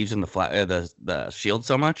 Because he believes in the shield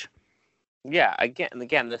so much. Yeah, again,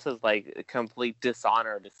 this is like a complete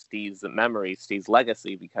dishonor to Steve's memory, Steve's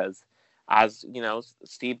legacy, because, as you know,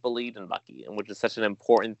 Steve believed in Bucky, and which is such an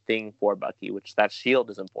important thing for Bucky, which that shield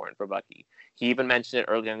is important for Bucky. He even mentioned it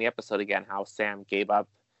earlier in the episode again, how Sam gave up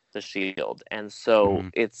the shield, and so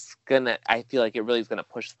I feel like it really is gonna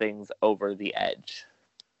push things over the edge.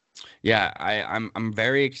 Yeah, I'm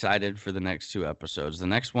very excited for the next two episodes. The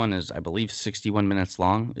next one is, I believe, 61 minutes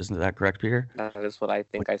long. Isn't that correct, Peter? That is what I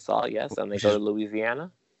think I saw, yes. And they go to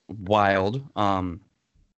Louisiana. Wild.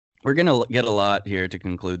 We're going to get a lot here to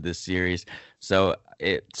conclude this series. So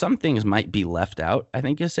some things might be left out, I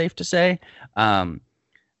think is safe to say. I'll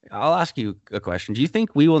ask you a question. Do you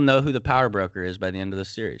think we will know who the power broker is by the end of this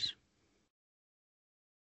series?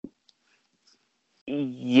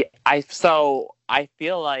 Yeah, I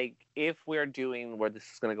feel like if we're doing where this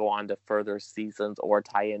is going to go on to further seasons or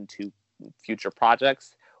tie into future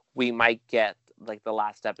projects, we might get, like, the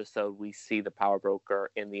last episode, we see the power broker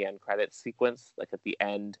in the end credits sequence, like at the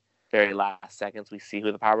end, very last seconds, we see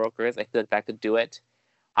who the power broker is. I feel like that could do it.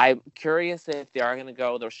 I'm curious if they are going to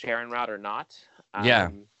go the Sharon route or not.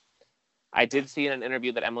 I did see in an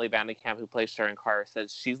interview that Emily Vandekamp, who plays Sharon Carter,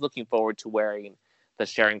 says she's looking forward to wearing the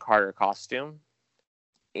Sharon Carter costume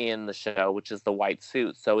in the show, which is the white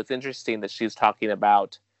suit. So it's interesting that she's talking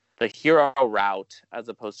about the hero route as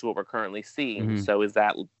opposed to what we're currently seeing. Mm-hmm. So is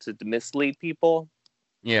that to mislead people?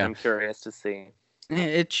 Yeah, I'm curious to see.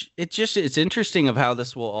 It's interesting of how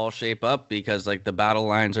this will all shape up, because like the battle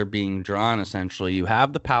lines are being drawn. Essentially, you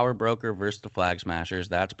have the power broker versus the flag smashers.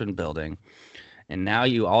 That's been building, and now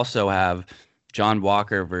you also have John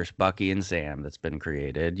Walker versus Bucky and Sam. That's been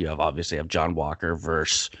created. You obviously have John Walker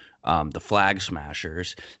versus the flag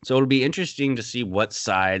smashers. So it'll be interesting to see what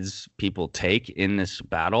sides people take in this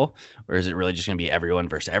battle, or is it really just going to be everyone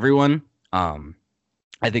versus everyone?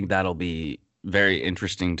 I think that'll be very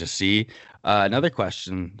interesting to see. Another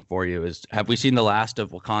question for you is, have we seen the last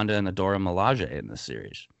of Wakanda and the Dora Milaje in this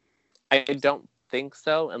series? I don't think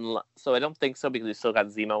so. I don't think so, because we still got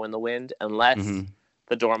Zemo in the wind, unless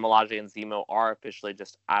the Dora Milaje and Zemo are officially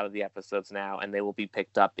just out of the episodes now, and they will be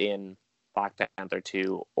picked up in Black Panther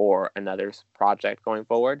 2 or another project going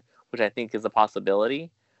forward, which I think is a possibility.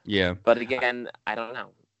 Yeah. But again, I don't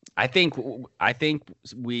know.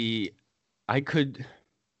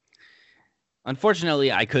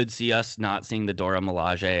 Unfortunately, I could see us not seeing the Dora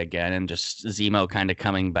Milaje again, and just Zemo kind of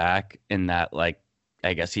coming back in that, like,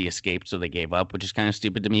 I guess he escaped, so they gave up, which is kind of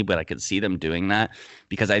stupid to me, but I could see them doing that,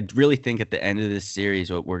 because I really think at the end of this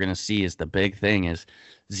series, what we're going to see is the big thing is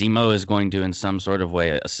Zemo is going to, in some sort of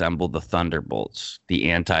way, assemble the Thunderbolts,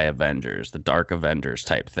 the anti-Avengers, the Dark Avengers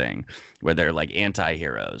type thing, where they're like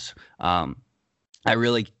anti-heroes. I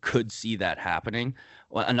really could see that happening.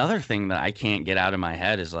 Well, another thing that I can't get out of my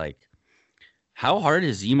head is, like, how hard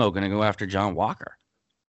is Zemo going to go after John Walker?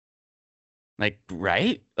 Like,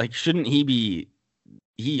 right? Like, shouldn't he be...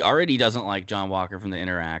 He already doesn't like John Walker from the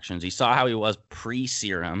interactions. He saw how he was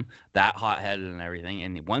pre-serum, that hot-headed and everything.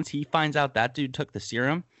 And once he finds out that dude took the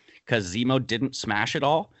serum because Zemo didn't smash it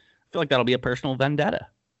all, I feel like that'll be a personal vendetta.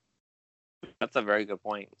 That's a very good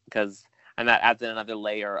point, and that adds in another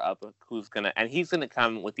layer of who's going to... And he's going to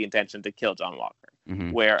come with the intention to kill John Walker.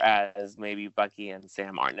 whereas maybe Bucky and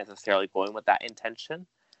Sam aren't necessarily going with that intention.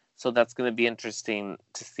 So that's going to be interesting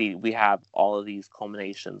to see. We have all of these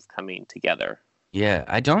culminations coming together. Yeah,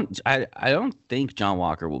 I don't think John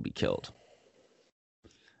Walker will be killed.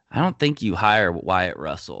 I don't think you hire Wyatt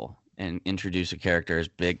Russell and introduce a character as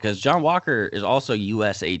big, because John Walker is also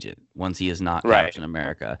U.S. agent once he is not Captain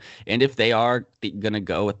America. And if they are going to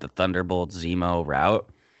go with the Thunderbolt Zemo route,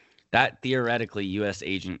 that theoretically U.S.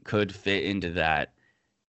 agent could fit into that.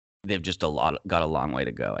 They've just got a long way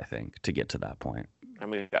to go, I think, to get to that point. And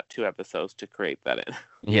we've got 2 episodes to create that in.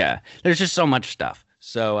 Yeah, there's just so much stuff.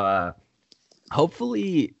 So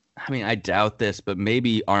hopefully, I mean, I doubt this, but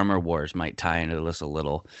maybe Armor Wars might tie into this a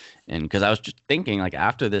little. And because I was just thinking, like,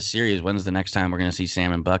 after this series, when's the next time we're going to see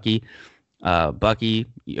Sam and Bucky? Bucky,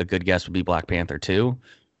 a good guess would be Black Panther 2.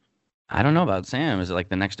 I don't know about Sam. Is it like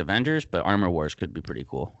the next Avengers? But Armor Wars could be pretty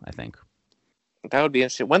cool, I think. That would be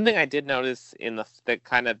interesting. One thing I did notice that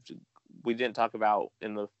kind of we didn't talk about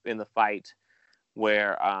in the fight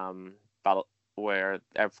where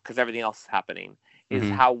because everything else is happening is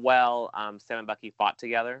how well Sam and Bucky fought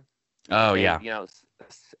together. Oh, and, yeah. You know,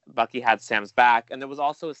 Bucky had Sam's back, and there was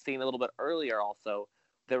also a scene a little bit earlier also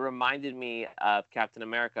that reminded me of Captain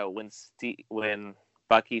America when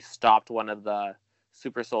Bucky stopped one of the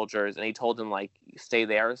super soldiers and he told him, like, stay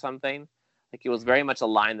there or something. Like, it was very much a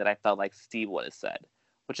line that I felt like Steve would have said,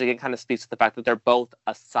 which again kind of speaks to the fact that they're both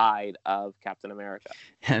a side of Captain America.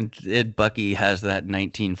 And Bucky has that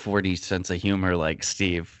 1940s sense of humor like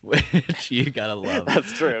Steve, which you gotta love.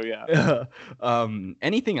 That's true, yeah.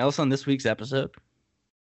 Anything else on this week's episode?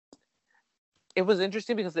 It was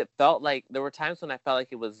interesting because it felt like there were times when I felt like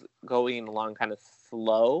it was going along kind of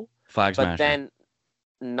slow. Flag But then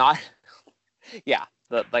not... yeah,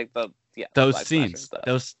 those scenes.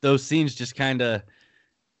 Those scenes just kind of...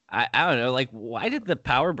 I don't know, like, why did the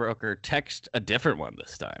power broker text a different one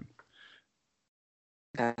this time?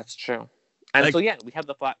 That's true. And like, so, yeah, we have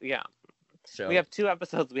the flag. Yeah. So we have 2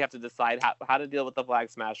 episodes. We have to decide how to deal with the Flag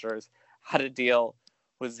Smashers, how to deal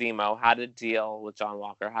with Zemo, how to deal with John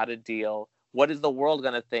Walker, what is the world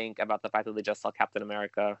going to think about the fact that they just saw Captain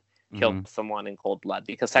America kill someone in cold blood?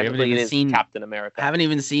 Because technically it is Captain America. Haven't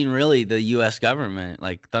even seen really the U.S. government,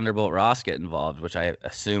 like Thunderbolt Ross, get involved, which I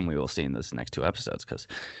assume we will see in this next 2 episodes, because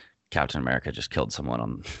Captain America just killed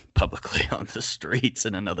someone publicly on the streets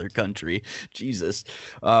in another country. Jesus.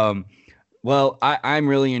 Well, I'm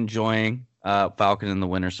really enjoying Falcon and the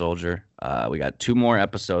Winter Soldier. We got 2 more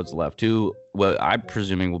episodes left. What I'm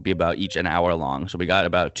presuming will be about each an hour long. So we got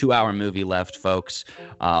about a 2-hour movie left, folks.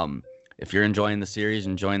 If you're enjoying the series,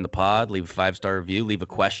 enjoying the pod, leave a 5-star review, leave a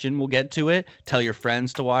question. We'll get to it. Tell your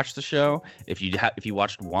friends to watch the show. If you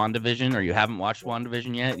watched WandaVision or you haven't watched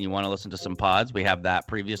WandaVision yet and you want to listen to some pods, we have that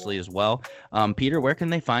previously as well. Peter, where can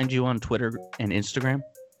they find you on Twitter and Instagram?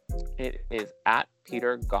 It is at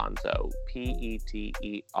Peter Gonzo,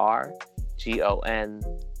 PeterGonzo.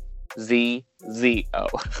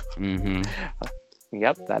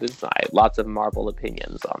 Yep, that is right. Lots of Marvel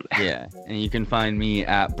opinions on there. Yeah, and you can find me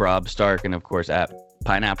at Brob Stark and, of course, at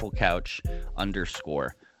Pineapple Couch _.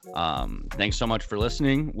 Thanks so much for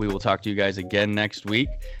listening. We will talk to you guys again next week,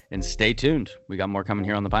 and stay tuned. We got more coming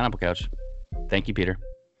here on the Pineapple Couch. Thank you, Peter.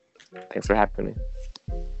 Thanks for having me.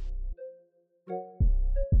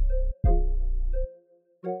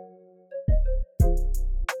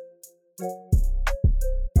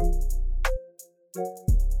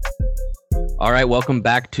 All right, welcome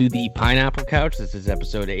back to the Pineapple Couch. This is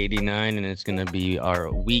episode 89, and it's going to be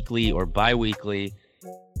our weekly or bi-weekly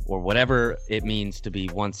or whatever it means to be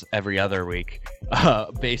once every other week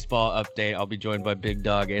baseball update. I'll be joined by Big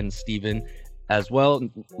Dog and Stephen as well.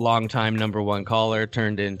 Longtime #1 caller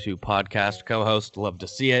turned into podcast co-host. Love to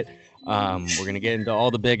see it. We're going to get into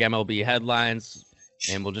all the big MLB headlines,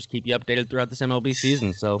 and we'll just keep you updated throughout this MLB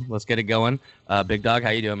season. So let's get it going. Big Dog,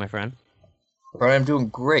 how you doing, my friend? Right, I'm doing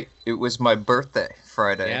great. It was my birthday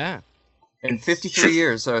Friday. Yeah. In 53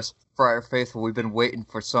 years, us Friar Faithful, we've been waiting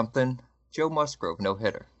for something. Joe Musgrove, no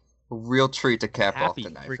hitter. A real treat to cap off the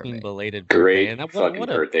night for me. Happy freaking belated birthday. Great fucking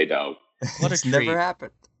birthday, dog. What a it's treat. Never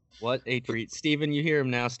happened. What a treat. Steven, you hear him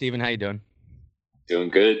now. Steven, how you doing? Doing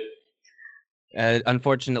good.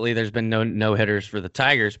 Unfortunately, there's been no hitters for the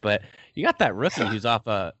Tigers, but you got that rookie who's off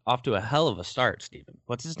to a hell of a start, Steven.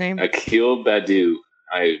 What's his name? Akil Badu.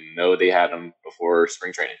 I know they had him before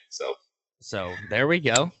spring training, so there we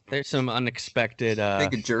go. There's some unexpected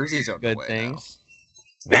jerseys on good the way things.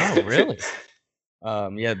 Now. Wow, really?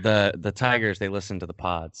 Yeah, the Tigers, they listen to the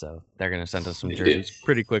pod, so they're gonna send us some jerseys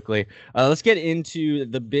pretty quickly. Let's get into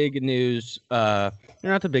the big news. Not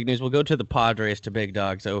the big news. We'll go to the Padres to Big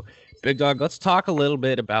Dog. So Big Dog, let's talk a little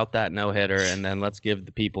bit about that no-hitter, and then let's give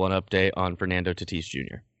the people an update on Fernando Tatis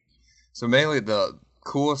Jr. So mainly the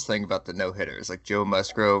coolest thing about the no-hitter is like Joe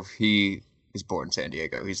Musgrove, he is born in San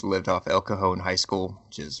Diego. He's lived off El Cajon High School,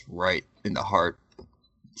 which is right in the heart of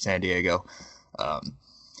San Diego.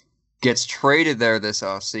 Gets traded there this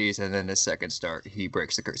offseason, and then his second start, he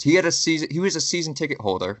breaks the curse. He was a season ticket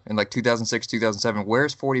holder in like 2006, 2007.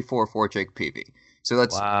 Where's 44 for Jake Peavy? So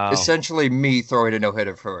that's essentially me throwing a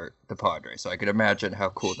no-hitter for the Padres. So I could imagine how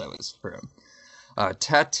cool that was for him.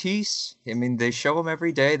 Tatis, I mean, they show him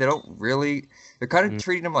every day. They're kind of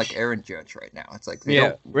treating him like Aaron Judge right now. It's like they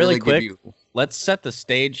don't really quick. give you... Let's set the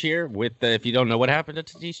stage here with if you don't know what happened to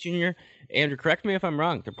Tatis Jr., Andrew, correct me if I'm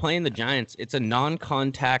wrong. They're playing the Giants. It's a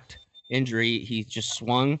non-contact injury. He just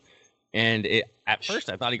swung, and at first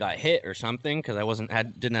I thought he got hit or something because I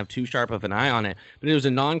didn't have too sharp of an eye on it. But it was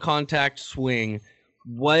a non-contact swing.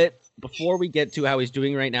 Before we get to how he's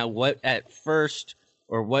doing right now, what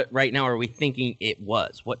right now are we thinking it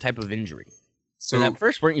was? What type of injury? So at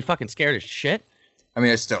first, weren't you fucking scared as shit? I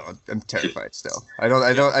mean, I'm terrified still. I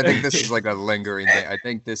think this is like a lingering thing. I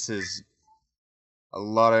think this is a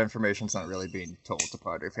lot of information's not really being told to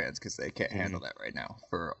Padre fans because they can't handle that right now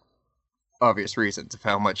for obvious reasons of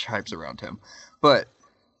how much hype's around him. But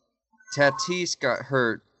Tatis got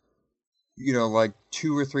hurt, like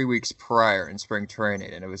 2 or 3 weeks prior in spring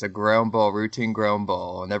training, and it was a routine ground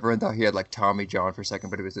ball, and everyone thought he had like Tommy John for a second,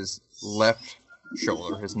 but it was his left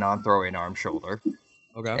shoulder, his non-throwing arm shoulder.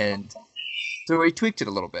 Okay. And so he tweaked it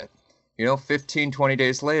a little bit. 15, 20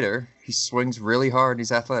 days later, he swings really hard,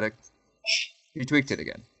 he's athletic. He tweaked it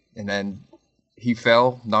again. And then he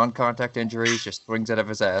fell, non-contact injuries, just swings out of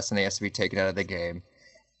his ass, and he has to be taken out of the game.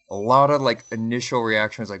 A lot of initial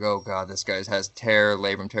reactions like, oh god, this guy has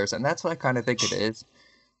labrum tears, and that's what I kind of think it is.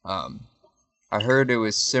 I heard it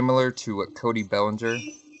was similar to what Cody Bellinger,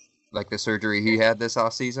 the surgery he had this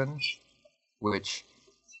offseason, which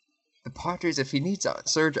the Padres, if he needs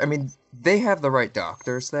surgery, I mean, they have the right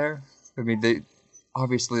doctors there. I mean, they have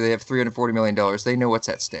 $340 million. They know what's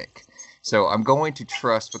at stake. So I'm going to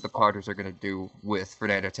trust what the Padres are going to do with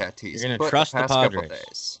Fernando Tatis. You're going to trust the Padres. Couple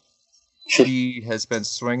days, he has been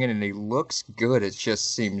swinging and he looks good. It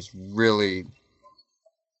just seems really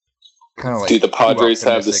kind of like... Do the Padres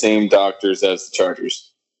have the same doctors as the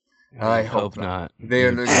Chargers? I hope not.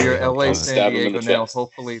 They're LA, San Diego now.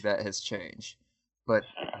 Hopefully that has changed. But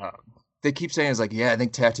they keep saying I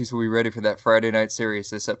think Tatis will be ready for that Friday night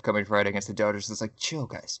series this upcoming Friday against the Dodgers. It's like, chill,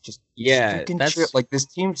 guys. Just chill. This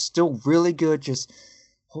team's still really good. Just,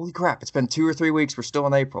 holy crap. It's been 2 or 3 weeks. We're still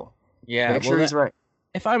in April. Yeah. Make sure he's right.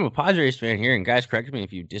 If I'm a Padres fan here, and guys, correct me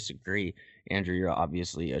if you disagree, Andrew, you're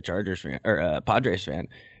obviously a Chargers fan or a Padres fan.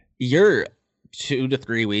 You're 2 to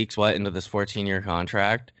 3 weeks into this 14-year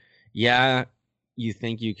contract. Yeah, you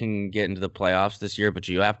think you can get into the playoffs this year, but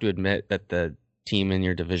you have to admit that the team in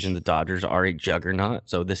your division, the Dodgers, are a juggernaut.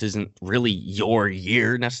 So this isn't really your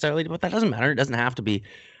year necessarily, but that doesn't matter. It doesn't have to be.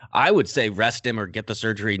 I would say rest him or get the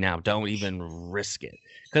surgery now. Don't even risk it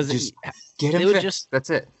because get him fixed. That's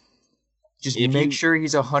it. Just make sure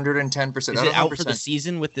he's 110%. Is it out for the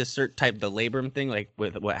season with this certain type, the labrum thing, like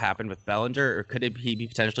with what happened with Bellinger, or could he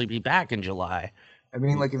potentially be back in July? I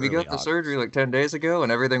mean, if he got the surgery 10 days ago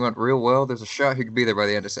and everything went real well, there's a shot he could be there by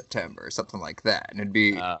the end of September or something like that. And it'd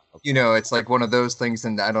be, it's like one of those things,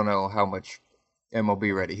 and I don't know how much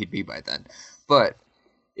MLB ready he'd be by then. But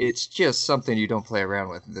it's just something you don't play around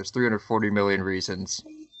with. There's 340 million reasons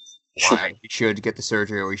why he should get the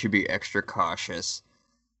surgery or he should be extra cautious.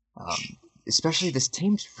 Especially this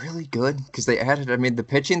team's really good because they added, the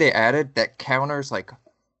pitching they added that counters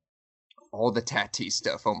all the Tatis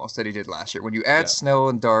stuff almost that he did last year. When you add Snell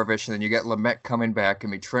and Darvish and then you get Lamet coming back,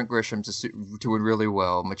 Trent Grisham's doing really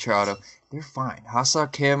well, Machado, they're fine.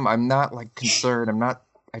 Ha-Seong Kim, I'm not concerned.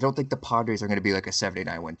 I don't think the Padres are going to be a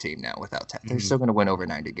 79-win team now without Tatis. They're still going to win over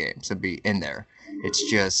 90 games and be in there. It's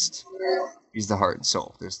just, he's the heart and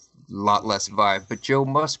soul. There's a lot less vibe. But Joe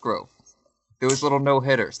Musgrove, those little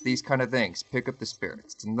no-hitters, these kind of things, pick up the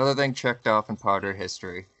spirits. It's another thing checked off in Padre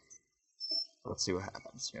history. Let's see what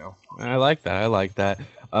happens, I like that.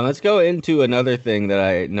 Let's go into another thing that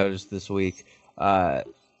I noticed this week. The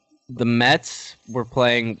Mets were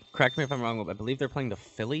playing, correct me if I'm wrong, I believe they're playing the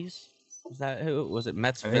Phillies. Was that who? Was it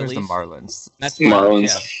Mets, Phillies? I think it was the Marlins.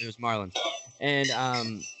 Marlins. Yeah, it was Marlins.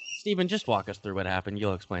 And, Stephen, just walk us through what happened.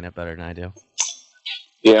 You'll explain it better than I do.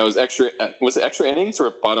 Yeah, it was extra innings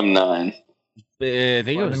or bottom 9? I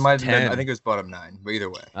think it was 10. I think it was bottom 9, but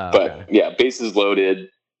either way. But, bases loaded.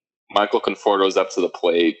 Michael Conforto's up to the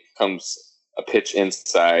plate, comes a pitch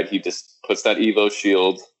inside. He just puts that Evo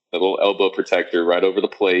shield, the little elbow protector, right over the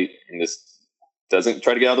plate and just Doesn't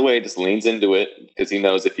try to get out of the way, just leans into it because he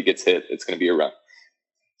knows if he gets hit, it's going to be a run.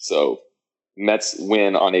 So Mets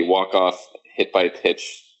win on a walk-off hit by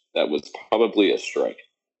pitch that was probably a strike.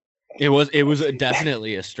 It was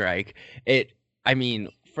definitely a strike.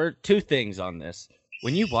 For two things on this.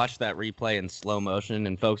 When you watch that replay in slow motion,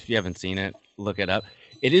 and folks, if you haven't seen it, look it up.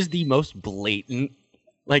 It is the most blatant,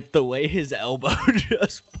 like the way his elbow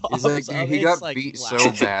just pops up. He got beat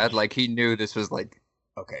so bad, like he knew this was like,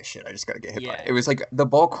 okay, shit, I just got to get hit by it. It was like the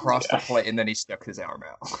ball crossed the plate and then he stuck his arm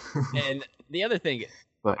out. And the other thing,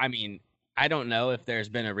 I don't know if there's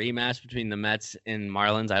been a rematch between the Mets and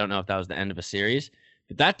Marlins. I don't know if that was the end of a series,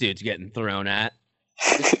 but that dude's getting thrown at.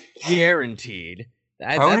 Guaranteed.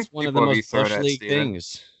 That's one of the most Bush League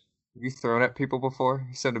things. Have you thrown at people before?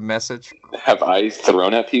 You sent a message? Have I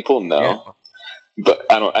thrown at people? No. Yeah. But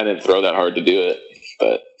I didn't throw that hard to do it.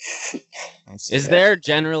 But is there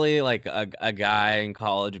generally like a guy in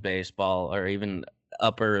college baseball or even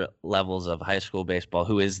upper levels of high school baseball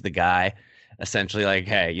who is the guy essentially like,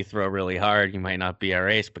 hey, you throw really hard, you might not be our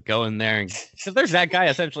ace, but go in there, and because there's that guy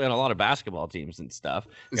essentially on a lot of basketball teams and stuff.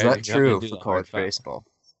 Is that true for college baseball?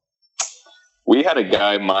 We had a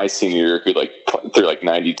guy my senior year who like threw like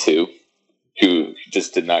 92, who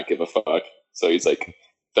just did not give a fuck. So he's like,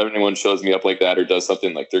 if anyone shows me up like that or does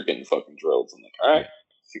something, like they're getting fucking drilled. I'm like, all right,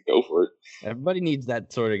 go for it. Everybody needs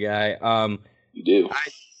that sort of guy. You do.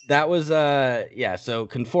 So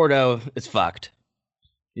Conforto is fucked.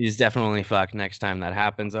 He's definitely fucked next time that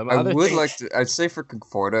happens. I'd say for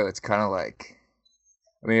Conforto, it's kind of like,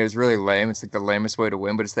 it was really lame. It's like the lamest way to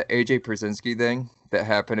win, but it's the AJ Pierzynski thing that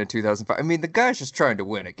happened in 2005. The guy's just trying to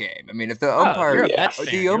win a game. If the umpire,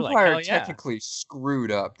 technically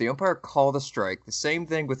screwed up. The umpire called a strike. The same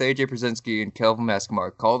thing with AJ Pierzynski and Kelvin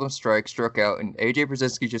Mascamar. Called him strike, struck out, and AJ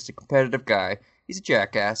Pierzynski's just a competitive guy. He's a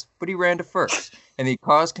jackass, but he ran to first, and he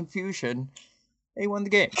caused confusion. And he won the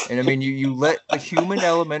game. And you let the human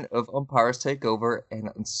element of umpires take over,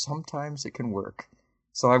 and sometimes it can work.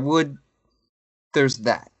 So there's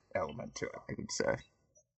that element to it, I could say.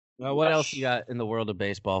 Well, what else you got in the world of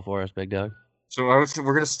baseball for us, Big Doug? So we're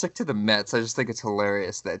going to stick to the Mets. I just think it's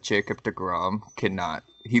hilarious that Jacob deGrom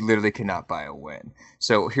literally cannot buy a win.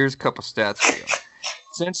 So here's a couple stats for you.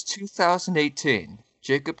 Since 2018,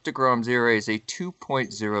 Jacob deGrom's ERA is a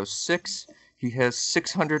 2.06. He has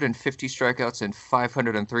 650 strikeouts in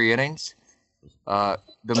 503 innings. The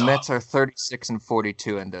Mets are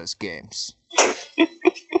 36-42 in those games.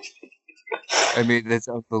 That's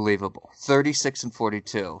unbelievable.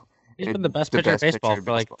 36-42. He's been the best pitcher in baseball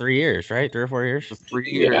for like 3 years, right? 3 or 4 years? For 3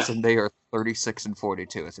 years, and they are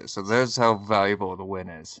 36-42. So that's how valuable the win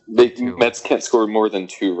is. The Mets can't score more than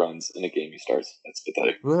 2 runs in a game he starts. That's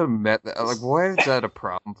pathetic. Why is that a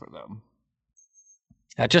problem for them?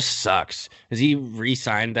 That just sucks. Is he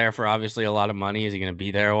re-signed there for obviously a lot of money? Is he going to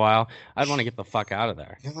be there a while? I'd want to get the fuck out of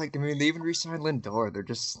there. Yeah, they even re-signed Lindor.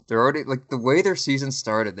 They're already, the way their season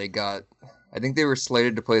started, I think they were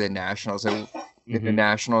slated to play the Nationals, and the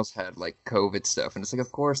Nationals had, COVID stuff. And it's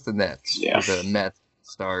of course, the Mets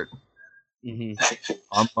start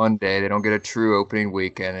on Monday. They don't get a true opening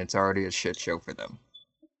weekend. It's already a shit show for them.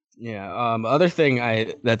 Yeah. Other thing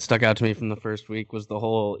that stuck out to me from the first week was the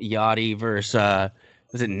whole Yachty versus...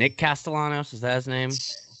 was it Nick Castellanos? Is that his name?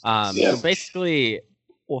 So basically,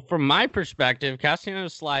 from my perspective,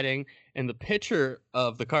 Castellanos sliding, and the pitcher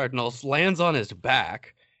of the Cardinals lands on his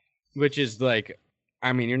back, which is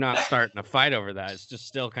you're not starting a fight over that. It's just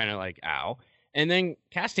still kind of like, ow. And then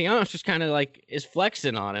Castellanos just kind of is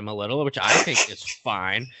flexing on him a little, which I think is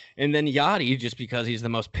fine. And then Yachty, just because he's the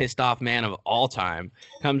most pissed off man of all time,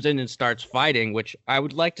 comes in and starts fighting, which I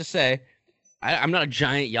would like to say, I'm not a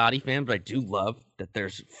giant Yachty fan, but I do love that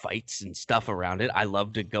there's fights and stuff around it. I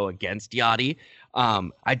love to go against Yachty.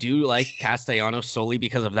 I do like Castellanos solely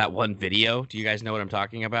because of that one video. Do you guys know what I'm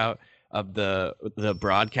talking about? Of the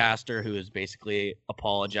broadcaster who is basically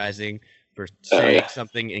apologizing for saying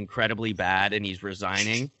something incredibly bad, and he's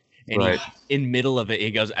resigning. And in middle of it,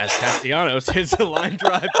 he goes, as Castellanos hits a line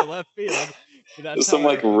drive to left field. Some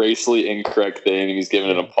racially incorrect thing, and he's giving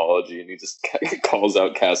an apology, and he just calls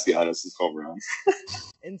out Castellanos' home run.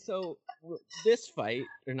 And so this fight,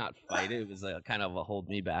 or not fight, it was kind of a hold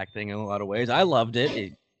me back thing in a lot of ways. I loved it.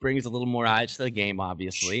 It brings a little more eyes to the game,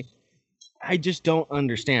 obviously. I just don't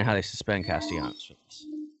understand how they suspend Castellanos for this.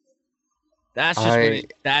 That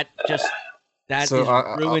is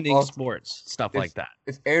ruining sports, stuff like that.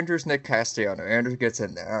 If Andrew's Nick Castellanos, Andrew gets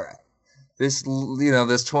in there, all right. This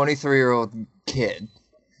 23-year-old kid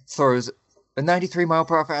throws a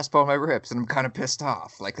 93-mile-per-hour fastball in my ribs, and I'm kind of pissed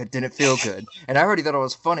off. Like, that didn't feel good. And I already thought it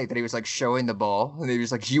was funny that he was, like, showing the ball, and he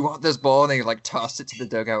was like, you want this ball? And he, like, tossed it to the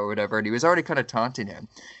dugout or whatever, and he was already kind of taunting him.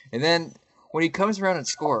 And then when he comes around and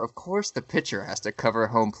score, of course the pitcher has to cover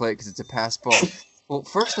home plate because it's a pass ball. Well,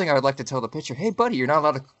 first thing I would like to tell the pitcher, hey, buddy, you're not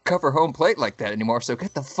allowed to cover home plate like that anymore, so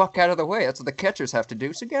get the fuck out of the way. That's what the catchers have to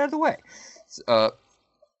do, so get out of the way.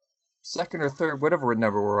 Second or third, whatever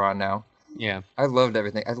number we're on now. Yeah. I loved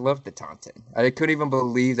everything. I loved the taunting. I couldn't even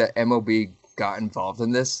believe that MLB got involved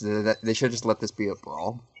in this. That they should just let this be a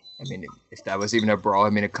brawl. I mean, if that was even a brawl,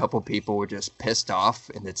 I mean, a couple people were just pissed off,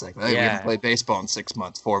 and it's like, hey, we haven't played baseball in 6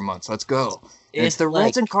 months, 4 months, let's go. And it's the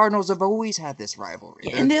Reds and Cardinals have always had this rivalry.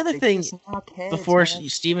 Yeah, and the other thing, before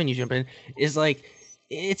Stephen, you jump in, is like,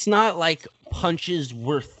 it's not like punches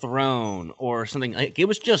were thrown or something. Like, it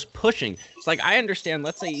was just pushing. It's like, I understand,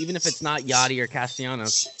 let's say, even if it's not Yachty or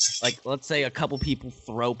Castellanos, like, let's say a couple people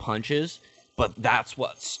throw punches, but that's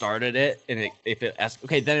what started it. And then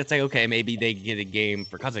it's like, okay, maybe they get a game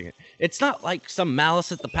for causing it. It's not like some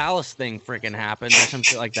Malice at the Palace thing freaking happened or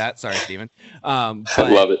something like that. Sorry, Stephen. I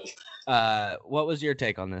love it. What was your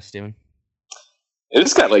take on this, Stephen? It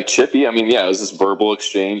just got like chippy. I mean, yeah, it was this verbal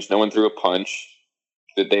exchange. No one threw a punch.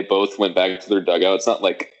 They both went back to their dugout. It's not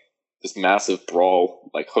like this massive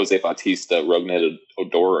brawl like Jose Bautista, Rougned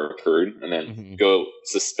Odor occurred, and then go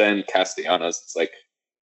suspend Castellanos. It's like,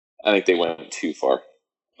 I think they went too far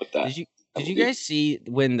with that. Did you guys see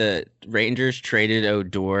when the Rangers traded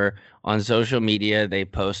Odor on social media? They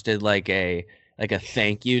posted like a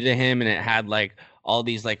thank you to him, and it had like all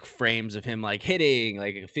these like frames of him like hitting,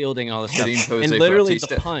 like fielding, all this stuff. Jose and literally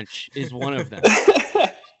Bautista. the punch is one of them.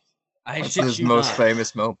 That's his most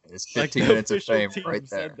famous moment. It's 15 minutes of fame right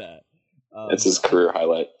there. That. That's his career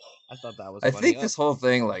highlight. I thought that was I funny. think this whole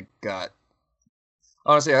thing like got...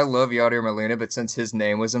 Honestly, I love Yachty or Molina, but since his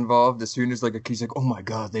name was involved, as soon as like he's like, oh my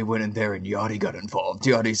god, they went in there and Yachty got involved.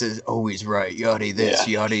 Yachty says, oh, he's right. Yachty this,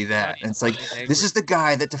 Yachty that. And it's like, this is the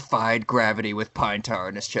guy that defied gravity with pine tar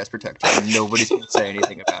in his chest protector, and nobody's going to say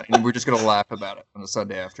anything about it. And we're just going to laugh about it on a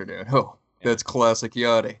Sunday afternoon. Oh, that's classic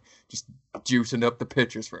Yachty. Just juicing up the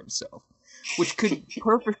pitchers for himself. Which could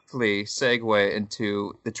perfectly segue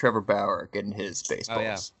into the Trevor Bauer getting his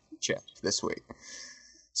baseballs checked this week.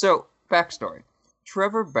 So, backstory.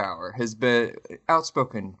 Trevor Bauer has been an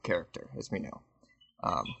outspoken character, as we know.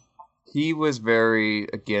 He was very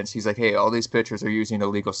against, he's like, hey, all these pitchers are using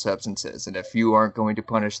illegal substances, and if you aren't going to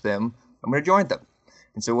punish them, I'm going to join them.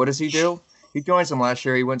 And so what does he do? He joins them last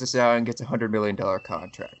year. He wins us out and gets a $100 million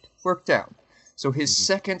contract. Worked out. So his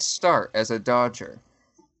second start as a Dodger,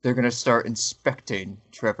 they're going to start inspecting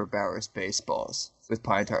Trevor Bauer's baseballs with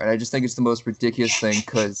pine tar. And I just think it's the most ridiculous thing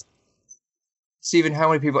because, Stephen, how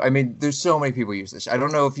many people? I mean, there's so many people use this. I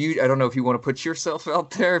don't know if you want to put yourself out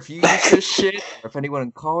there if you use this shit, or if anyone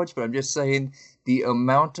in college. But I'm just saying the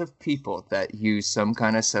amount of people that use some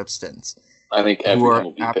kind of substance. I think who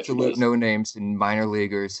are absolute no names in minor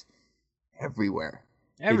leaguers everywhere.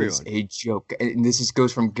 Everyone. It is a joke, and this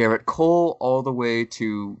goes from Garrett Cole all the way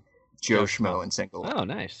to Joe Schmo and Single. Oh,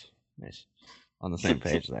 nice. On the same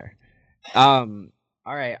page there.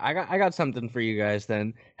 All right, I got something for you guys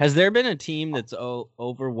then. Has there been a team that's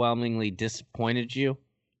overwhelmingly disappointed you?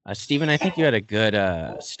 Stephen, I think you had a good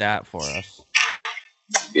stat for us.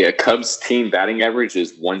 Yeah, Cubs team batting average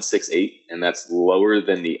is 168, and that's lower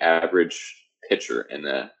than the average pitcher in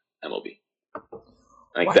the MLB.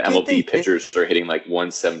 Like the MLB pitchers are hitting like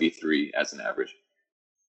 173 as an average.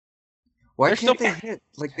 Why can't they hit?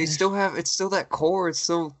 Like, they still have, it's still that core. It's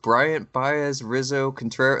still Bryant, Baez, Rizzo,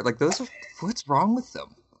 Contreras. Like, those are, what's wrong with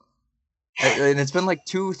them? And it's been like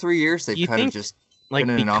 2-3 years they've kind of just been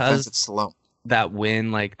in an offensive slump. That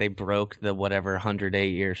win, like, they broke the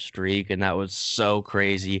 108-year streak, and that was so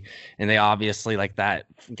crazy. And they obviously, like, that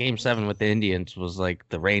Game 7 with the Indians was, like,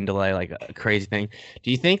 the rain delay, like, a crazy thing. Do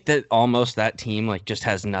you think that almost that team, like, just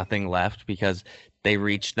has nothing left because they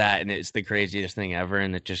reached that, and it's the craziest thing ever,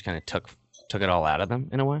 and it just kind of took it all out of them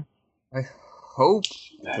in a way? I hope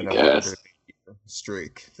it's a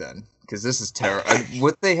streak then, because this is terrible.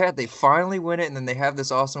 What they had, they finally win it, and then they have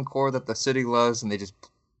this awesome core that the city loves, and they just,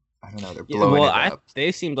 I don't know, they're blowing it up.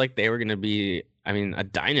 They seemed like they were going to be, I mean, a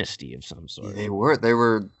dynasty of some sort. Yeah, they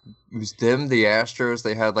were. It was them, the Astros.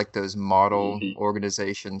 They had like those model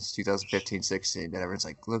organizations, 2015-16, and everyone's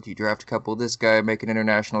like, look, you draft a couple of this guy, make an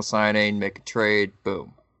international signing, make a trade,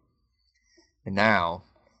 boom. And now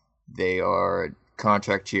they are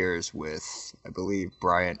contract years with, I believe,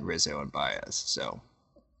 Bryant, Rizzo, and Baez. So,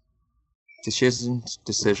 decisions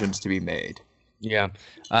to be made. Yeah.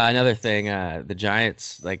 Another thing, the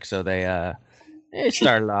Giants, like, so they It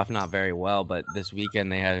started off not very well, but this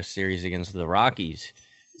weekend they had a series against the Rockies,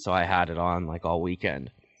 so I had it on like all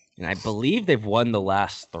weekend. And I believe they've won the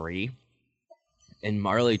last 3. And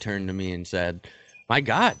Marley turned to me and said, "My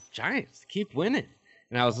God, Giants, keep winning."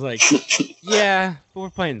 And I was like, "Yeah, but we're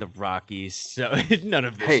playing the Rockies, so none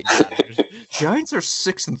of this matters." Giants are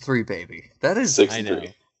 6-3, baby. That is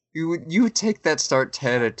 6-3. You would take that start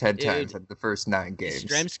 10 or 10 times in the first 9 games.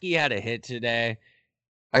 Yastrzemski had a hit today.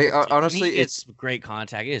 Honestly, it's great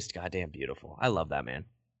contact. It is goddamn beautiful. I love that man.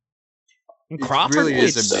 And Crawford really played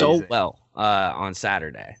is so well on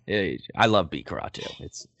Saturday. I love B. Crawford too.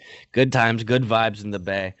 It's good times, good vibes in the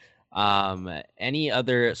Bay. Any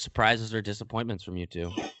other surprises or disappointments from you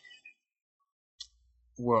two?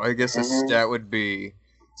 Well, I guess the stat would be,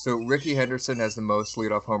 so Ricky Henderson has the most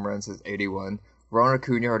leadoff home runs at 81. Ron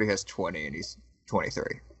Acuna already has 20, and he's 23.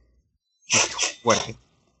 He's 20.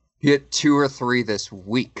 He hit 2 or 3 this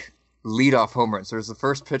week. Leadoff home runs. There's the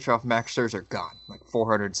first pitch off Max Scherzer, gone, like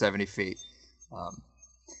 470 feet.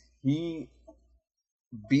 He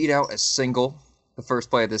beat out a single the first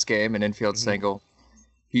play of this game, an infield single.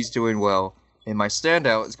 He's doing well. And my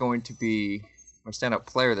standout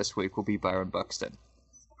player this week will be Byron Buxton,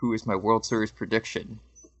 who is my World Series prediction,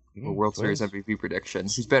 or World Series MVP prediction.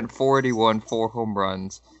 He's batting .481, 4 home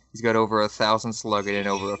runs. He's got over 1,000 slugging and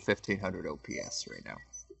over 1,500 OPS right now.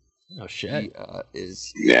 Oh shit! He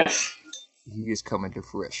is coming to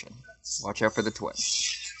fruition. Watch out for the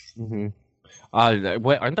Twins.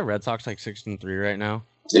 Aren't the Red Sox like 6-3 right now?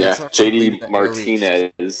 Yeah, JD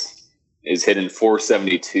Martinez is hitting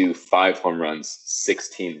 .472, 5 home runs,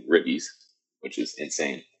 16 ribbies, which is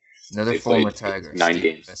insane. Another former Tiger. 9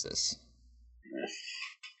 games. Misses.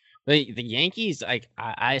 The Yankees,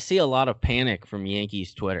 I see a lot of panic from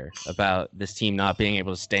Yankees Twitter about this team not being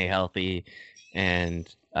able to stay healthy,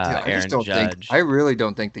 and Aaron Judge. I really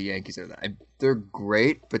don't think the Yankees are that. They're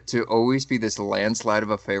great, but to always be this landslide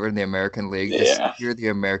of a favorite in the American League, this year the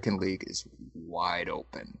American League is wide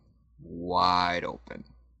open. Wide open.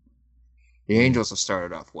 The Angels have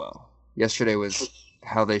started off well. Yesterday was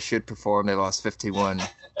how they should perform. They lost 51-1.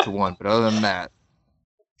 But other than that,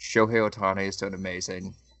 Shohei Ohtani has done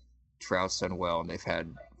amazing. Trout's done well, and they've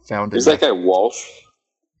found. Is that guy Walsh?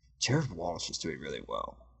 Jared Walsh is doing really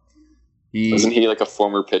well. Wasn't he like a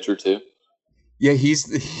former pitcher too? Yeah, he's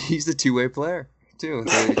the two-way player too.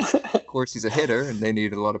 Of course, he's a hitter, and they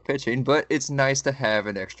need a lot of pitching. But it's nice to have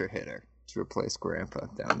an extra hitter to replace Grandpa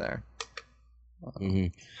down there.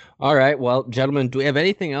 All right, well, gentlemen, do we have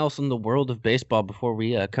anything else in the world of baseball before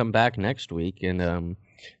we come back next week? And I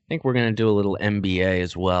think we're going to do a little NBA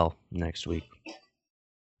as well next week.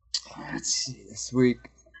 Let's see. This week,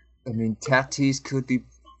 Tatis could be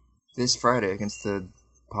this Friday against the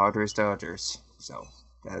Padres Dodgers. So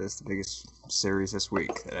that is the biggest series this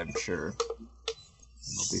week that I'm sure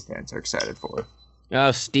MLB fans are excited for.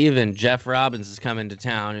 Oh, Steven, Jeff Robbins is coming to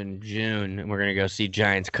town in June, and we're going to go see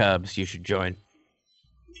Giants Cubs. You should join.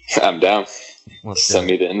 I'm down. Send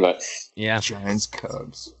me the invite. Yeah. Giants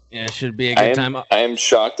Cubs. Yeah, it should be a good time. I am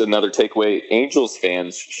shocked. Another takeaway. Angels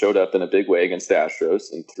fans showed up in a big way against the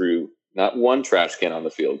Astros and threw not 1 trash can on the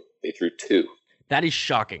field. They threw 2. That is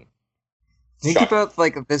shocking. Think about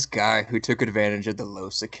this guy who took advantage of the low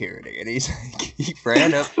security, and he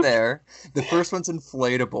ran up there. The first one's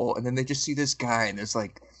inflatable, and then they just see this guy, and there's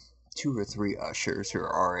 2 or 3 ushers who are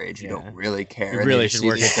our age who don't really care. You really should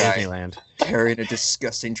work at Disneyland. Carrying a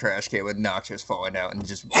disgusting trash can with noxious falling out, and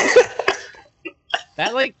just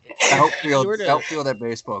that outfield at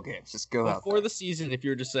baseball games. Just go out before the season. If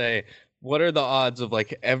you were to say, what are the odds of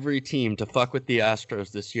every team to fuck with the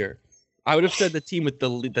Astros this year? I would have said the team with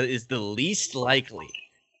that is the least likely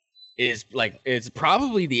is it's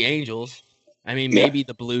probably the Angels. Maybe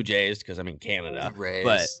the Blue Jays because Canada, Rays.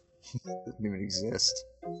 But doesn't even exist.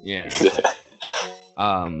 Yeah.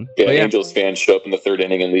 Angels fans show up in the 3rd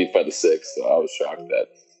inning and leave by the 6th, so I was shocked that.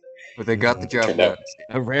 But they got the job done.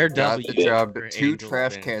 A rare W. Got the job. 2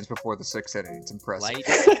 trash cans before the 6th inning. It's impressive. Light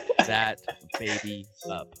that baby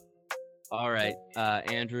up. All right,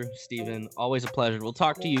 Andrew, Stephen, always a pleasure. We'll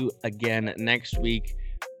talk to you again next week.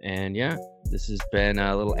 And yeah, this has been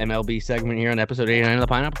a little MLB segment here on episode 89 of the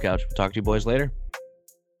Pineapple Couch. We'll talk to you boys later.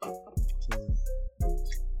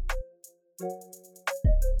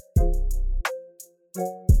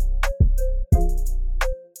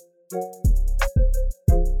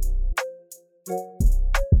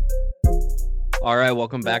 All right,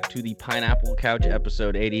 welcome back to the Pineapple Couch,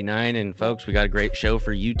 episode 89. And folks, we got a great show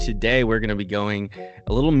for you today. We're going to be going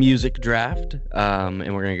a little music draft, and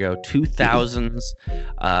we're going to go 2000s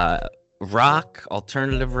rock,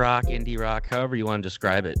 alternative rock, indie rock, however you want to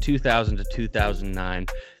describe it, 2000 to 2009.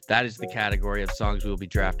 that is the category of songs we will be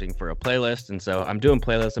drafting for a playlist. And so I'm doing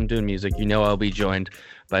playlists, I'm doing music. You know, I'll be joined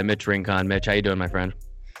by Mitch Rincon. Mitch, how you doing, my friend?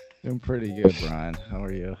 Doing pretty good, Brian. How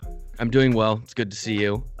are you? I'm doing well. It's good to see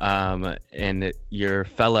you. And your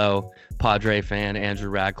fellow Padre fan, Andrew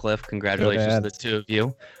Radcliffe. Congratulations to the two of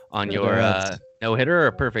you on your no-hitter or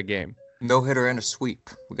a perfect game. No-hitter and a sweep.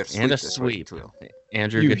 We got a sweep. And a sweep.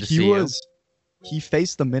 Andrew, good to see you. He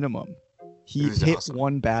faced the minimum. He hit awesome.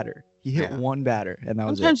 One batter. He hit one batter, and that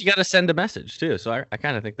was it. Sometimes you got to send a message, too. So I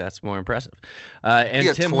kind of think that's more impressive. And he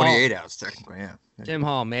got Tim 28 Hall, outs, technically, yeah. Tim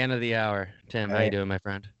Hall, man of the hour. Tim, how you doing, my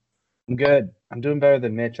friend? I'm good. I'm doing better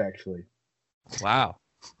than Mitch, actually. Wow.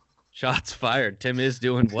 Shots fired. Tim is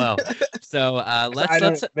doing well. So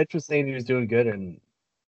let's. Mitch was saying he was doing good, and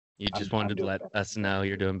you just wanted to let us know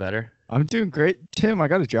you're doing better. I'm doing great, Tim. I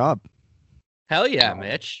got a job. Hell yeah,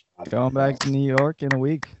 Mitch. Going back to New York in a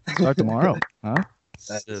week. Start tomorrow, huh?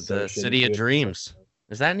 The city of dreams.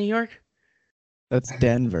 Is that New York? That's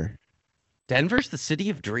Denver. Denver's the city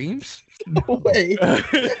of dreams? No way.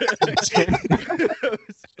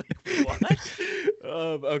 What?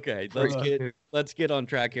 Okay, let's get on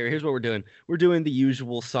track here. Here's what we're doing. We're doing the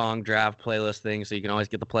usual song draft playlist thing, so you can always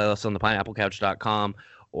get the playlist on the pineapplecouch.com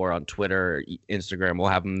or on Twitter or Instagram. We'll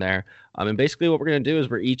have them there. And basically what we're going to do is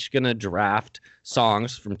we're each going to draft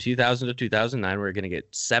songs from 2000 to 2009. We're going to get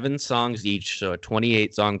 7 songs each, so a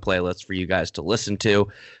 28-song playlist for you guys to listen to.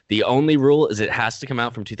 The only rule is it has to come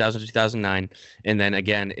out from 2000 to 2009. And then,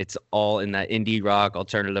 again, it's all in that indie rock,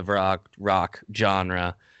 alternative rock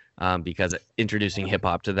genre, because introducing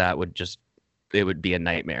hip-hop to that would be a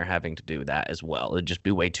nightmare having to do that as well. It would just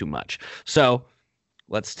be way too much. So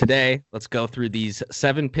let's go through these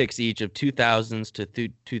 7 picks each of 2000s to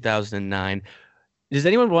 2009. Does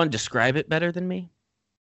anyone want to describe it better than me?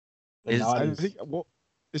 I think,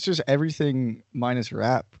 it's just everything minus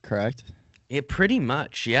rap, correct? It pretty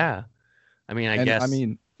much, yeah. I mean, I guess. I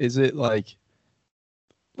mean, is it like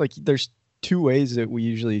there's 2 ways that we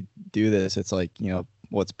usually do this. It's like,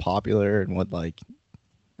 what's popular and what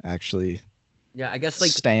actually I guess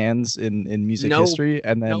stands in music history,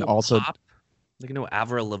 and then also pop.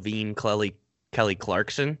 Avril Lavigne, Kelly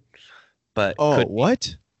Clarkson, but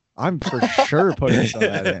what? I'm for sure putting some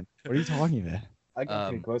of that in. What are you talking about? I got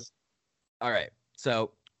pretty close. All right,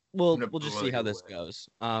 so we'll just see how this goes.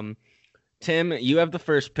 Tim, you have the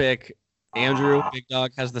first pick. Andrew, Big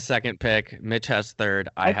Dog, has the second pick. Mitch has third.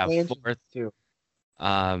 I have fourth. Too.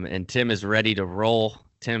 And Tim is ready to roll.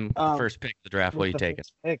 Tim, first pick of the draft. What are you taking?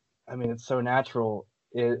 I mean, it's so natural.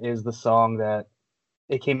 It is the song that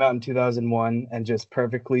it came out in 2001 and just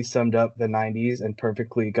perfectly summed up the 90s and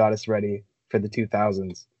perfectly got us ready for the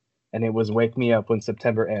 2000s. And it was "Wake Me Up When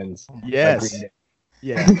September Ends." Yes.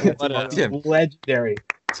 Yeah. Legendary.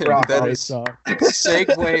 Tim, that is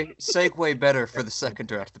segue better for the second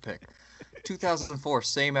draft to pick. 2004,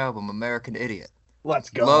 same album, American Idiot. Let's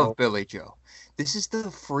go. Love Billy Joe. This is the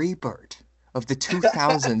Freebird of the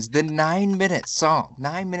 2000s, the 9-minute song,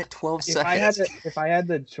 9 minute 12 seconds. If I had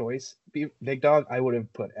the choice, Big Dog, I would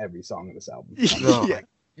have put every song in this album. This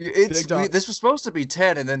was supposed to be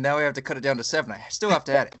 10, and then now we have to cut it down to 7. I still have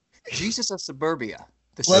to add it. Jesus of Suburbia,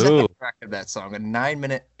 the second track of that song, a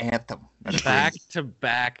 9-minute anthem.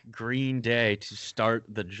 Back-to-back Green Day to start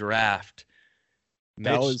the draft.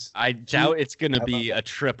 Mitch, I doubt it's going to be a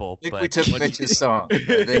triple. I think we took Mitch's song.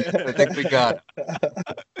 I think we got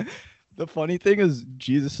it. The funny thing is,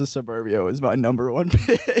 Jesus of Suburbia is my number 1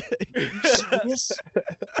 pick. Serious?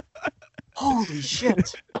 Holy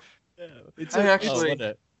shit!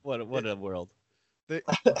 What a world.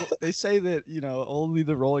 They say that only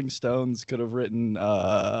the Rolling Stones could have written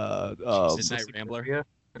Midnight Rambler.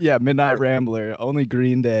 Yeah, Midnight Rambler. Only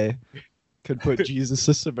Green Day could put Jesus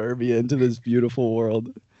of Suburbia into this beautiful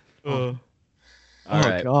world. All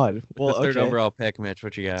right. God. Well, the third overall pick, Mitch.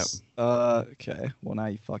 What you got? Okay. Well, now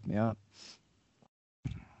you fucked me up.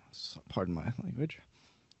 Pardon my language.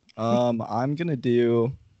 I'm gonna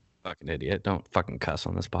do. Fucking idiot! Don't fucking cuss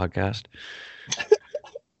on this podcast.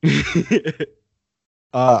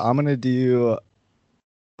 I'm gonna do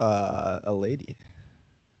a lady.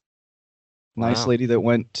 Nice lady that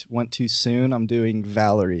went too soon. I'm doing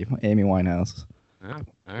Valerie, Amy Winehouse. Oh,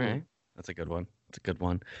 all right. That's a good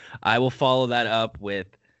one. I will follow that up with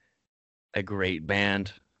a great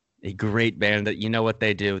band. A great band that, you know what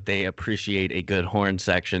they do? They appreciate a good horn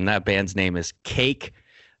section. That band's name is Cake,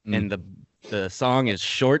 and the song is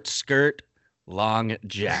Short Skirt, Long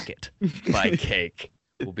Jacket by Cake.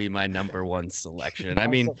 Will be my number 1 selection.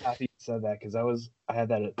 I'm so happy you said that because I had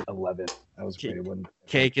that at 11. That was great.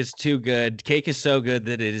 Cake is too good. Cake is so good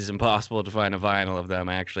that it is impossible to find a vinyl of them.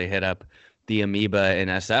 I actually hit up the Amoeba in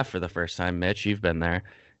SF for the first time. Mitch, you've been there,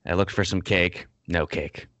 I looked for some cake. No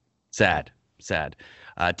cake. Sad.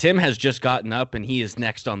 Tim has just gotten up, and he is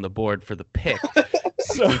next on the board for the pick.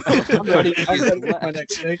 So I'm ready for my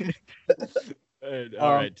next pick.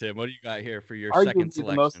 All right, Tim, what do you got here for your second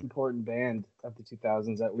selection? The most important band of the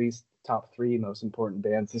 2000s, at least top 3 most important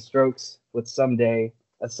bands, The Strokes with Someday,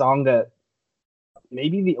 a song that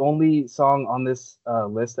maybe the only song on this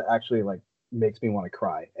list that actually like makes me want to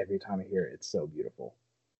cry every time I hear it. It's so beautiful.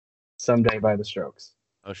 Someday by The Strokes.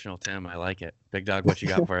 Emotional Tim, I like it. Big Dog, what you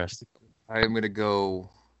got for us? I'm gonna go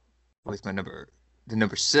with the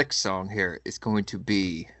number 6 song here is going to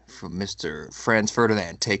be from Mr. Franz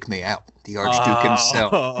Ferdinand, Take Me Out, the Archduke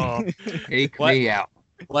himself. Take Me Out.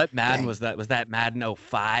 What Madden was that? Was that Madden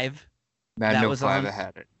 05? Madden 05, I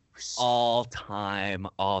had it. All time.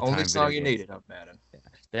 Only song you needed on Madden. Yeah.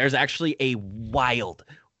 There's actually a wild,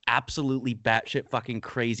 absolutely batshit fucking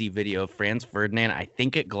crazy video of Franz Ferdinand, I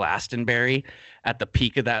think at Glastonbury, at the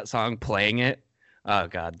peak of that song playing it. Oh,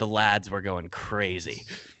 God. The lads were going crazy.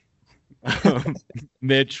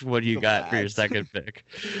 Mitch, what do you got for your second pick?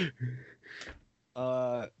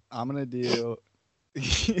 I'm gonna do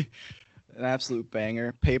an absolute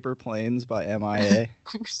banger, Paper Planes by MIA.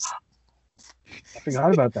 I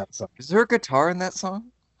forgot about that song. Is there a guitar in that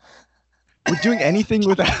song? We're doing anything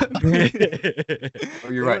without Oh,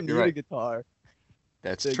 you're right. a guitar.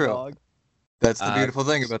 That's Big true. Dog. That's the beautiful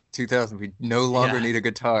thing about the 2000s. We no longer need a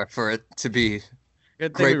guitar for it to be.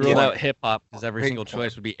 Good thing we ruled out hip hop because every single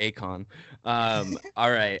choice would be Akon. All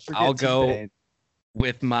right, I'll go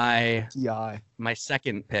with my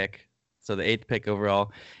second pick. So the 8th pick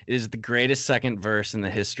overall. It is the greatest second verse in the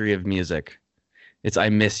history of music. It's "I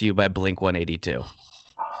Miss You" by Blink-182.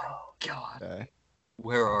 Oh God, okay.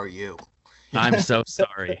 Where are you? I'm so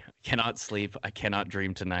sorry. I cannot sleep. I cannot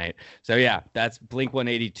dream tonight. So yeah, that's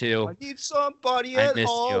Blink-182. I need somebody at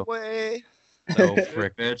hallway. So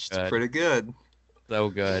frick good. Pretty good. So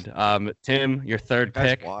good. Tim, your third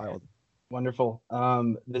pick. Wild. Wonderful.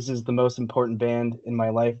 This is the most important band in my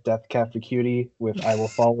life, Death Cab for Cutie, with "I Will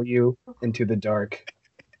Follow You Into the Dark."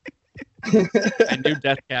 I knew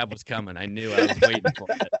Death Cab was coming. I knew. I was waiting for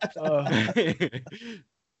it.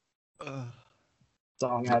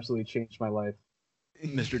 Song absolutely changed my life.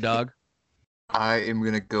 Mr. Dog? I am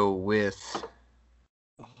going to go with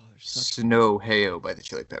Snow Hayo by the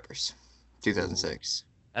Chili Peppers, 2006.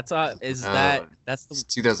 That's the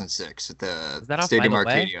 2006 at the Stadium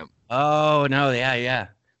Arcadium. Oh no, yeah.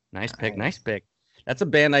 Nice pick. That's a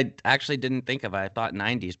band I actually didn't think of. I thought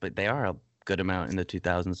 90s, but they are a good amount in the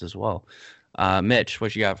 2000s as well. Mitch,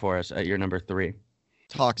 what you got for us at your number 3?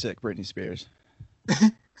 Toxic, Britney Spears.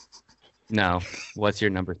 No, what's your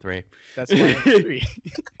number 3? That's my number 3.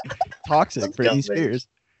 Toxic, Britney Spears.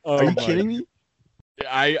 Are you kidding me?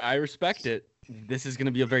 I respect it. This is going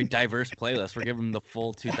to be a very diverse playlist. We're giving them the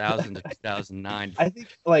full 2000 to 2009. I think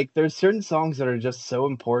there's certain songs that are just so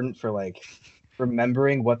important for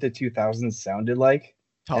remembering what the 2000s sounded like.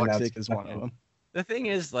 Toxic is one of them. The thing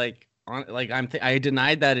is, I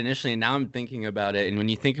denied that initially, and now I'm thinking about it. And when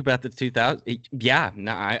you think about the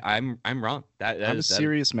 2000s, I'm wrong. I'm a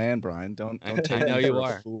serious man, Brian. Don't take I know me you for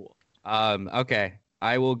are. a fool. Okay,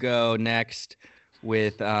 I will go next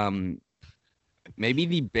with maybe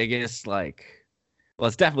the biggest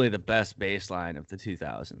it's definitely the best bass line of the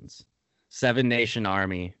 2000s. Seven Nation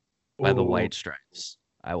Army by the White Stripes.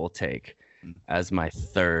 I will take as my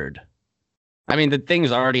third. I mean, the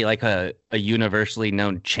thing's already like a universally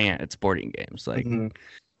known chant at sporting games.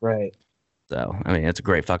 Right. So, I mean, it's a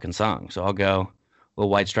great fucking song. So I'll go the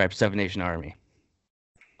White Stripes, Seven Nation Army.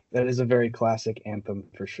 That is a very classic anthem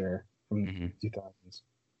for sure from 2000s.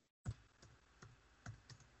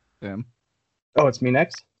 Sam? Oh, it's me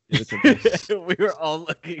next? We were all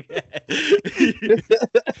looking at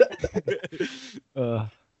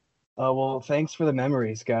well, thanks for the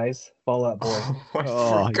memories, guys. Fall Out Boy.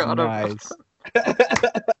 Nice.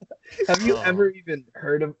 Have you ever even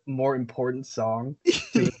heard a more important song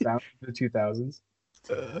to the sound of the 2000s?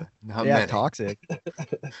 Yeah, Toxic.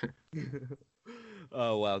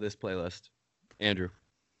 Oh, wow, this playlist. Andrew.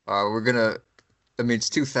 It's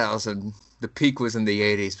 2000. The peak was in the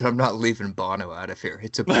 80s, but I'm not leaving Bono out of here.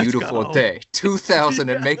 It's a beautiful day. 2000,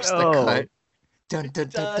 it makes the cut. Dun, dun, dun,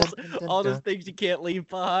 dun, dun, dun, all those things you can't leave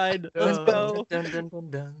behind. Let's go.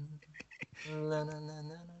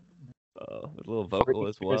 A little vocal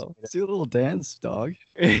as well. Let's do a little dance, dog.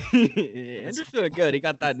 Andrew's doing good. He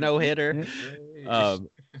got that no-hitter.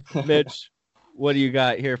 Mitch, what do you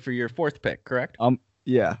got here for your 4th pick, correct?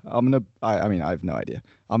 Yeah, I have no idea.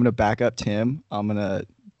 I'm gonna back up Tim. I'm gonna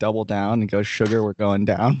double down and go Sugar, We're Going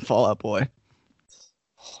Down, Fall Out Boy.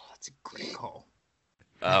 Oh, that's a great call.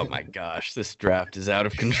 Oh my gosh, this draft is out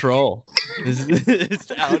of control.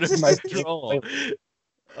 It's out of control.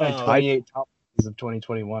 My 28 top of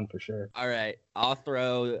 2021 for sure. All right, I'll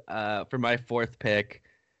throw for my fourth pick.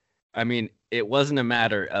 I mean, it wasn't a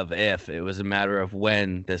matter of if, it was a matter of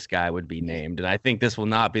when this guy would be named. And I think this will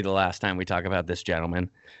not be the last time we talk about this gentleman.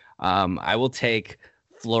 I will take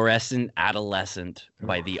Fluorescent Adolescent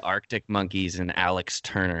by the Arctic Monkeys and Alex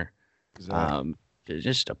Turner. Exactly.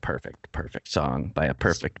 Just a perfect song by a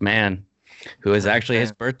perfect man who is actually,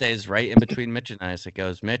 his birthday is right in between Mitch and I. So it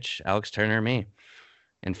goes Mitch, Alex Turner, me.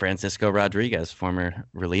 And Francisco Rodriguez, former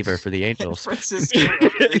reliever for the Angels. Francisco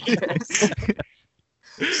Rodriguez.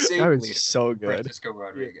 That was so good. Francisco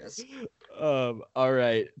Rodriguez. All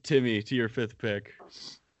right, Timmy, to your fifth pick.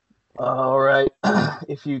 All right.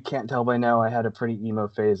 If you can't tell by now, I had a pretty emo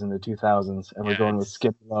phase in the 2000s, and we're going with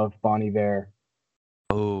Skip Love, Bon Iver.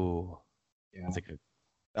 Oh, yeah. That's a good.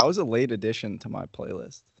 That was a late addition to my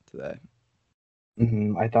playlist today.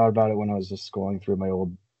 I thought about it when I was just scrolling through my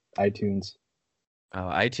old iTunes. Oh,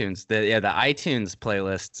 iTunes. The iTunes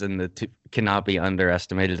playlists cannot be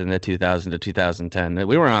underestimated in the 2000 to 2010.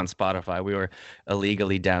 We were on Spotify. We were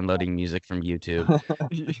illegally downloading music from YouTube.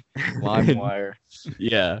 LimeWire.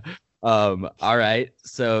 Yeah. All right.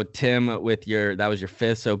 So Tim, that was your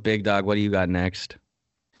fifth. So Big Dog, what do you got next?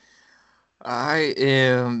 I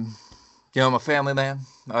am, I'm a family man.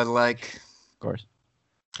 I like, of course,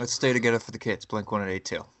 Let's Stay Together for the Kids,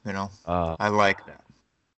 Blink-182, I like that.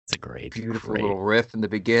 It's a great, beautiful little riff in the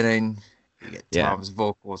beginning. You get Tom's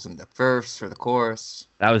vocals in the verse or the chorus.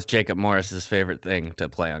 That was Jacob Morris's favorite thing to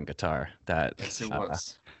play on guitar. Yes, it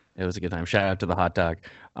was. It was a good time. Shout out to the hot dog.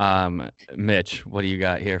 Mitch, what do you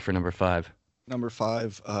got here for number 5? Number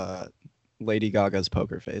 5, Lady Gaga's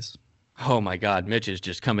Poker Face. Oh my God, Mitch is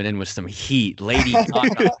just coming in with some heat. Lady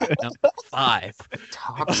Gaga, number 5.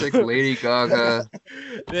 Toxic Lady Gaga.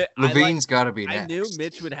 Levine's got to be next. I knew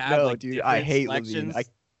Mitch would have I hate selections.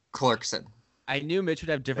 Levine. Clarkson. I knew Mitch would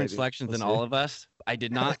have different selections than all of us. I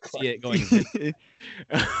did not see it going.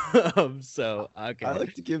 So okay. I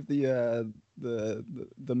like to give the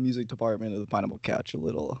music department of the Pineapple Couch a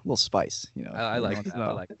little spice. I like that.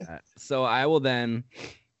 I like that. So I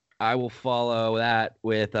will follow that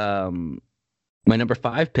with my number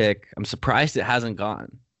 5 pick. I'm surprised it hasn't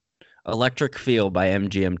gone. Electric Feel by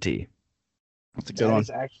MGMT. That's a good one. It's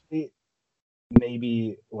actually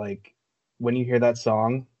maybe like when you hear that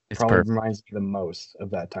song, it's probably perfect. reminds me the most of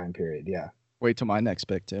that time period. Yeah. Wait till my next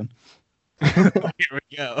pick, Tim. Here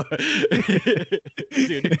we go.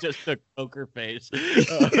 Dude, it just took Poker Face.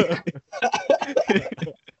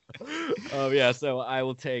 Yeah, so I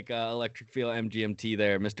will take Electric Feel MGMT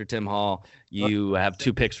there. Mr. Tim Hall, you have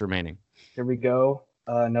 2 picks remaining. Here we go.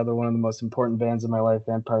 Another one of the most important bands in my life,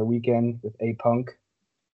 Vampire Weekend with A-Punk.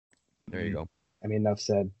 There you go. I mean, enough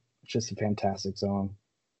said. It's just a fantastic song.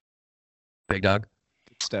 Big Dog?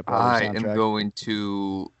 I am going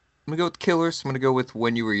to go with Killers. I'm going to go with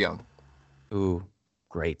When You Were Young. Ooh,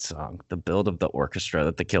 great song. The build of the orchestra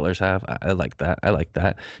that the Killers have. I like that. I like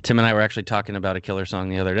that. Tim and I were actually talking about a Killer song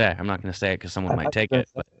the other day. I'm not going to say it because someone might take it.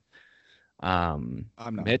 But, I'm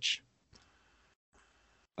not. Mitch?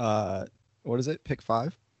 What is it? Pick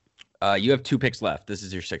 5? You have 2 picks left. This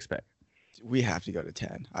is your 6th pick. We have to go to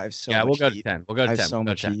 10. I have so much we'll go heat. to 10. We'll go to 10. I have so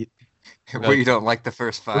much heat. Well, you don't like the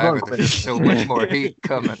first 5, but there's so much more heat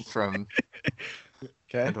coming from.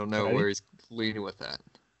 Okay. I don't know where he's leading with that.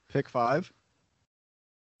 Pick 5.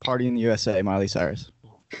 Party in the USA, Miley Cyrus.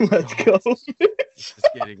 Let's go. It's just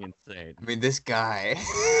getting insane. I mean, this guy.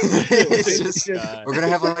 It's just we're gonna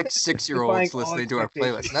have like 6-year-olds listening to our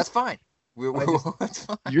playlist, and that's fine. That's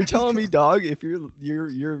fine. You're telling me, dog, if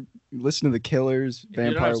you're listening to the Killers,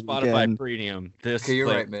 Vampire Spotify Weekend, Premium, this you're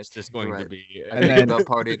right, Mitch. is just going to be. And then about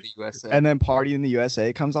Party in the USA. And then Party in the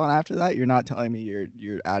USA comes on after that. You're not telling me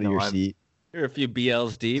you're out of your seat. You're a few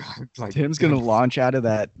BLs deep. Tim's gonna launch out of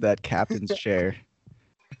that captain's chair.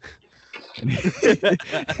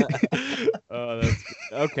 Oh, that's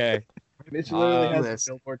okay. Mitch literally has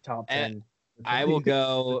a Billboard top 10. I will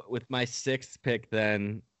go with my 6th pick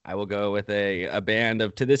then. I will go with a band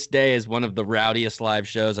to this day is one of the rowdiest live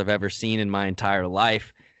shows I've ever seen in my entire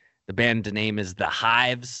life. The band name is The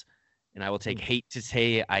Hives, and I will take Hate to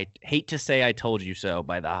Say I Told You So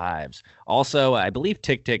by The Hives. Also, I believe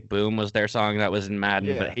Tick Tick Boom was their song that was in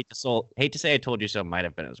Madden, but Hate to Say I Told You So might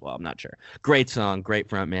have been as well. I'm not sure. Great song, great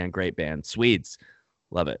frontman, great band. Swedes.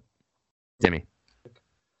 Love it. Timmy.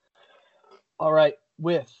 All right,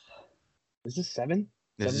 is this 7?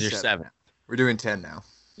 This is your 7th. We're doing 10 now.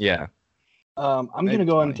 Yeah. I'm going to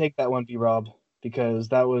go ahead and take that one, B-Rob, because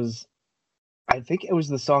I think it was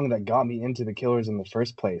the song that got me into the Killers in the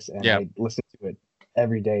first place, and I listened to it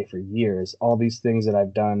every day for years. All these things that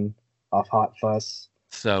I've done off Hot Fuss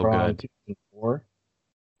So from good. 2004.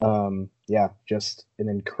 Yeah, just an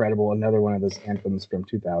incredible, another one of those anthems from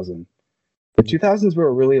 2000. The 2000s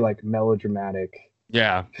were really like melodramatic.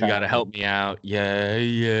 Yeah, you gotta help me out. Yeah,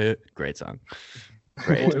 yeah. Great song.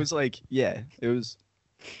 Great. Well, it was like, yeah, it was.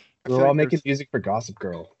 We were all making music for Gossip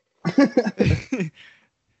Girl.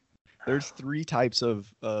 There's 3 types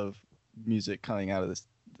of music coming out of this,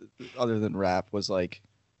 other than rap. Was like,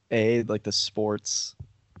 like the sports,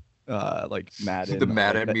 like Madden. The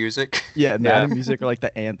Madden like music. Yeah, Madden music, or like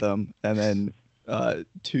the anthem, and then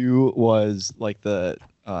 2 was like the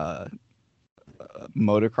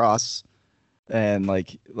motocross and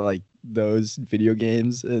like those video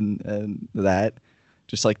games and that,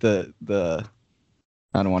 just like the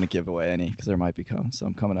I don't want to give away any because there might be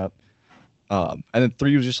some coming up. And then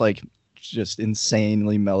 3 was just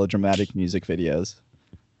insanely melodramatic music videos.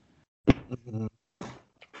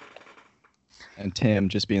 And Tim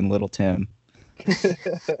just being little Tim.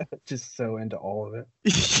 Just so into all of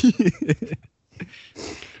it.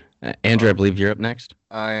 Andrew, I believe you're up next.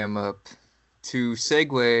 I am up. To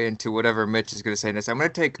segue into whatever Mitch is going to say next, I'm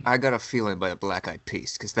going to take I Got a Feeling by the Black Eyed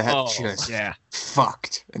Peas, because that just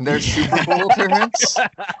fucked. And their Super Bowl appearance.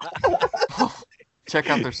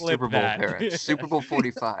 Check out their Super Bowl appearance. Super Bowl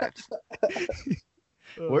 45.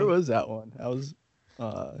 Where was that one? I was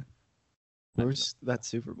where's that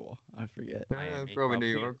Super Bowl? I forget. Probably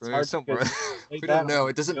New York or somewhere. We don't know.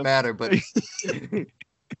 It doesn't matter, but the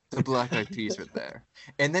Black Eyed Peas were there.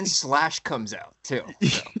 And then Slash comes out too.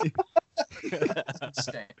 So.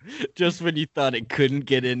 Just when you thought it couldn't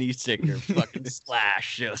get any sicker, fucking Slash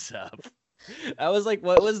shows up. I was like,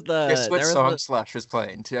 what was the... Guess what song Slash was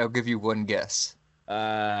playing? I'll give you one guess.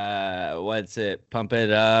 What's it? Pump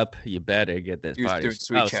It Up. You better get this party.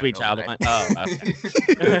 Sweet Child. Right? Oh,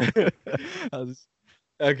 okay.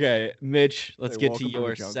 Okay, Mitch, let's get to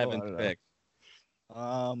your 7th pick.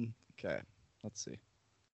 Okay. Let's see.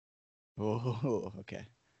 Oh, okay.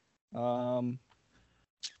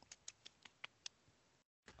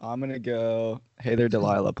 I'm gonna go Hey There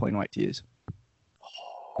Delilah, Plain White Tees.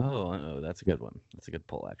 Oh, that's a good one. That's a good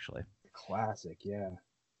pull, actually. Classic, yeah.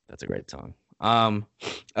 That's a great song.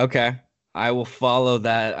 Okay. I will follow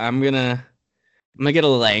that. I'm gonna get a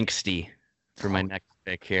little angsty for my next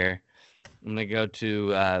pick here. I'm gonna go to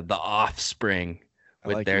The Offspring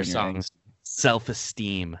with their song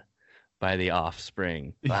Self-Esteem by The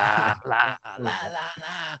Offspring. La, la, la, la,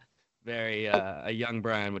 la. Very a young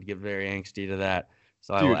Brian would get very angsty to that.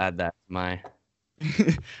 So I will add that to my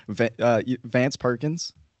Vance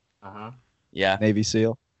Perkins. Yeah. Navy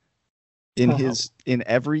SEAL. In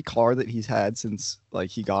every car that he's had since like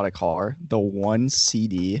he got a car, the one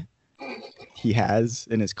CD he has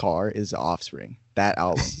in his car is Offspring. That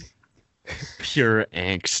album. Pure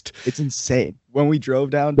angst. It's insane. When we drove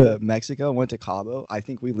down to Mexico and went to Cabo, I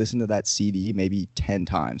think we listened to that CD maybe 10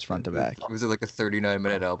 times front to back. Was it like a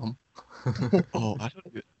 39-minute album? Oh,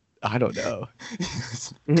 I don't know.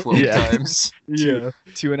 12 times. Yeah.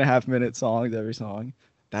 2.5 minute songs every song.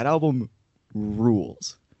 That album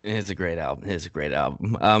rules. It's a great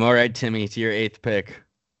album. All right, Timmy, to your 8th pick.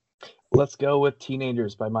 Let's go with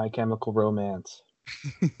Teenagers by My Chemical Romance.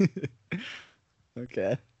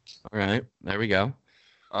 Okay. All right, there we go.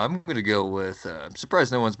 I'm going to go with, I'm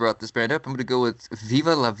surprised no one's brought this band up. I'm going to go with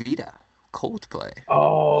Viva La Vida, Coldplay.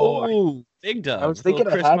 Oh, big dub. I was thinking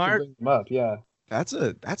I had to bring them up, yeah. That's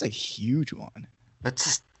a huge one.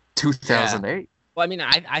 That's 2008. Yeah. Well, I mean,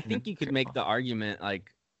 I think you could make the argument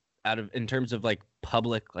like in terms of like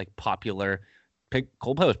public, like popular.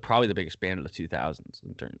 Coldplay was probably the biggest band of the 2000s,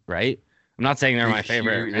 right? I'm not saying they're my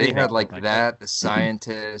favorite. They had like that, The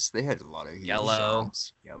Scientists. They had a lot of Yellow.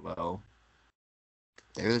 Songs. Yellow.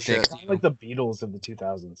 They're the shit. It's like the Beatles of the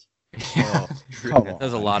 2000s. Yeah, that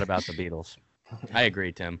says a lot about the Beatles. I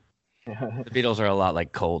agree, Tim. The Beatles are a lot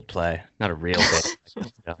like Coldplay, not a real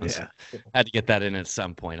band. Yeah. Had to get that in at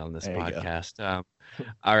some point on this podcast.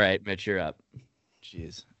 All right, Mitch, you're up.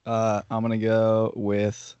 Jeez. I'm gonna go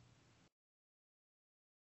with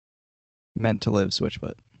Meant to Live,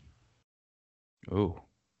 Switchfoot. Ooh.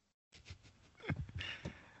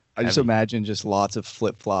 I just imagine just lots of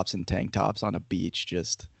flip-flops and tank tops on a beach,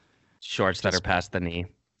 just shorts that are past the knee,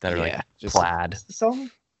 that are like just plaid. What's the song?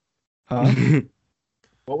 Huh?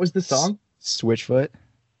 What was the song? Switchfoot.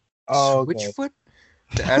 Oh, Switchfoot?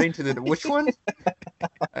 Adding to the which one?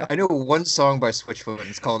 I know one song by Switchfoot, and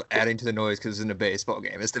it's called "Adding to the Noise" because it's in a baseball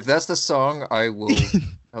game. If that's the song,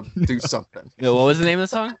 I'll do something. No, what was the name of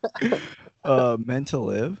the song? Meant to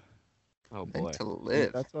Live. Oh boy, Meant to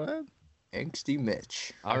Live. That's what. Angsty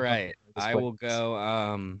Mitch. All right, I will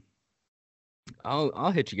go.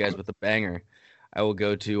 I'll hit you guys with a banger. I will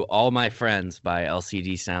go to "All My Friends" by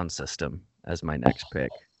LCD Sound System as my next pick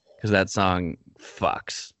because that song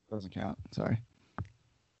fucks. Doesn't count. Sorry.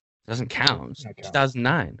 Doesn't count. Doesn't count.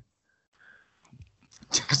 2009.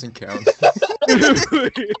 Doesn't count.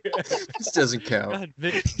 This doesn't count. God,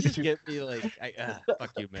 Mitch, just get me like,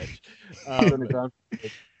 fuck you, Mitch.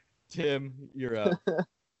 Tim, you're up.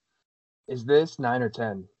 Is this 9 or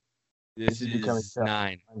 10? This is becoming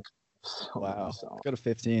 9. Wow. Go to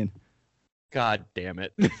 15. God damn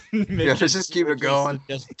it. Yeah, let's just keep it going.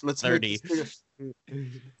 Let's 30.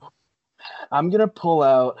 I'm gonna pull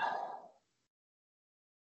out.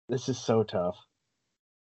 This is so tough.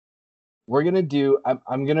 We're gonna do.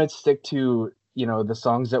 I'm gonna stick to the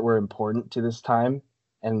songs that were important to this time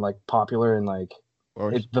and like popular and like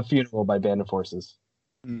it's "The Funeral" by Band of Horses.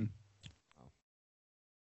 Mm.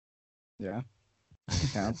 Yeah.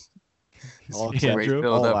 Counts. Great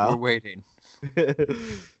build up. We're waiting.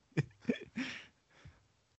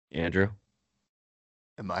 Andrew,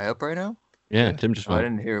 am I up right now? Yeah, Tim just went. I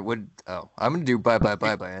didn't hear it. I'm gonna do "Bye Bye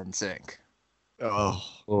Bye" by NSYNC.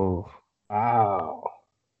 Oh. Wow.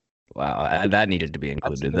 Wow, that needed to be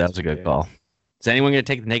included. That was a good call. Is anyone going to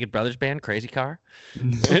take the Naked Brothers band, Crazy Car?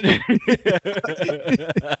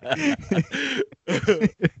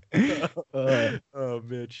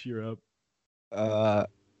 Mitch, you're up.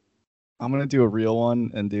 I'm going to do a real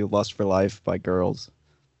one and do "Lust for Life" by Girls.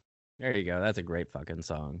 There you go. That's a great fucking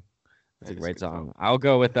song. That's a great song. I'll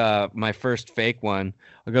go with my first fake one.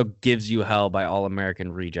 I'll go "Gives You Hell" by All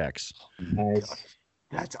American Rejects. Nice.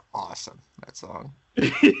 That's awesome. That song.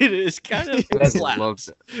 It is kind of loves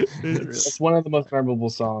it. It's one of the most memorable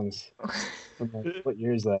songs. What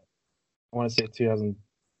year is that? I want to say 2000.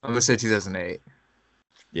 I'm gonna say 2008.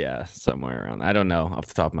 Yeah, somewhere around. I don't know off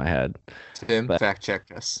the top of my head. Tim, fact check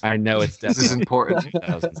us. I know it's definitely. This is important.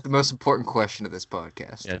 It's the most important question of this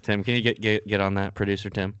podcast. Yeah, Tim, can you get on that, producer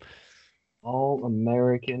Tim? All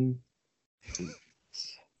American.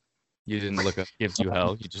 You didn't look up "Gives You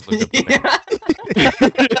Hell." You just looked up.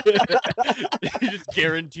 You just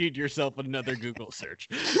guaranteed yourself another Google search.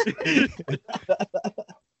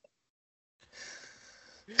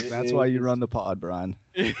 That's why you run the pod, Brian.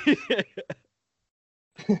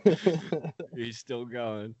 He's still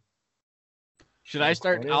going. Should I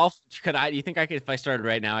start? Do you think I could? If I started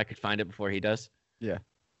right now, I could find it before he does. Yeah.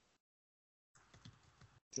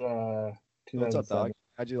 What's up, dog?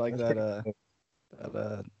 How'd you like that?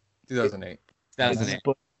 2008. 2008.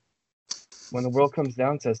 When the World Comes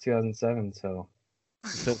Down says 2007, so. It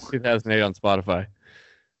says 2008 on Spotify.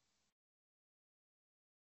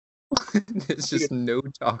 It's just no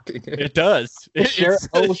talking. It does.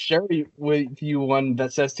 I'll share with you one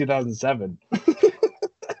that says 2007.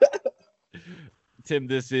 Tim,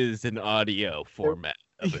 this is an audio format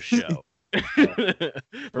of a show.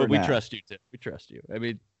 But we trust you, Tim. We trust you. I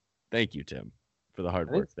mean, thank you, Tim, for the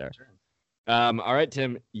hard work there. All right,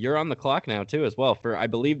 Tim, you're on the clock now, too, as well. I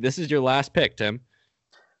believe this is your last pick, Tim.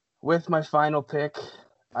 With my final pick,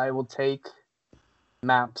 I will take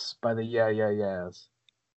 "Maps" by the Yeah Yeah Yeahs.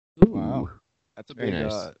 Ooh. Wow. That's a big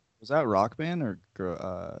nice. Was that Rock Band or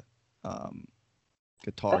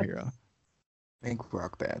Guitar Hero? I think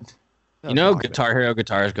Rock Band. You know, Guitar Hero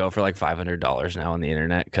guitars go for like $500 now on the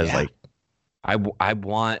internet because like I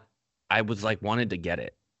was like wanted to get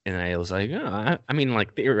it. And I was like, oh, I mean,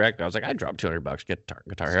 like theoretically, I was like, I'd drop $200 get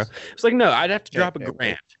Guitar Hero. It's like, no, I'd have to drop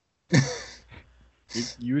 $1,000.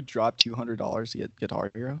 You would drop $200 to get Guitar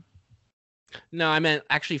Hero? No, I meant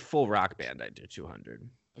actually full Rock Band. I did $200.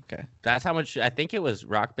 Okay, that's how much. I think it was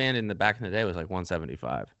Rock Band in the back in the day was like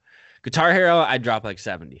 $175. Guitar Hero, I'd drop like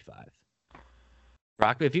 $75.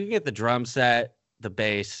 Rock, if you can get the drum set, the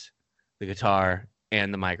bass, the guitar,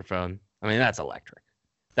 and the microphone, I mean, that's electric.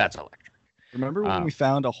 That's electric. Remember when we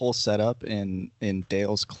found a whole setup in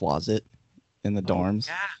Dale's closet in the dorms?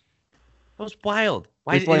 Yeah, that was wild.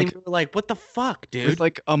 Why did we were like, what the fuck, dude? With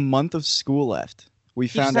like a month of school left, we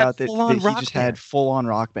found out that he just had full-on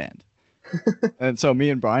Rock Band. And so me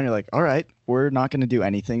and Brian are like, all right, we're not going to do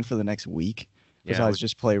anything for the next week besides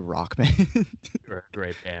just play Rock Band.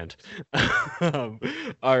 Great band.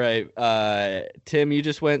 All right, Tim, you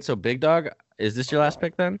just went. So Big Dog, is this your last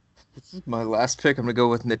pick then? This is my last pick. I'm going to go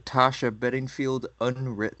with Natasha Bedingfield,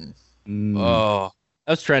 Unwritten. Oh,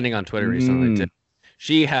 that was trending on Twitter recently, too.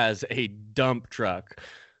 She has a dump truck.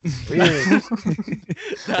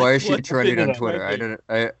 Why is she trending on Twitter?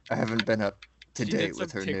 I haven't been up to date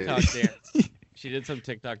with her news. Dance. She did some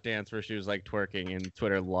TikTok dance where she was like twerking and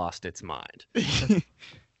Twitter lost its mind. If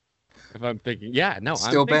I'm thinking,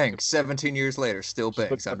 still bangs. 17 years later, still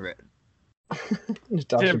bangs. Unwritten.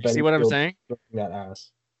 Tim, see what I'm saying? That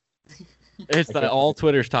ass. It's all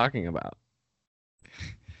Twitter's talking about.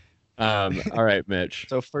 All right, Mitch.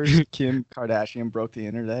 So first Kim Kardashian broke the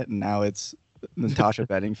internet, and now it's Natasha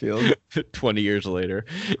Bedingfield. 20 years later.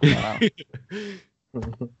 Wow.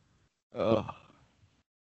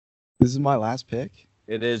 This is my last pick?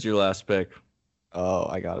 It is your last pick. Oh,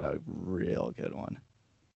 I got a real good one.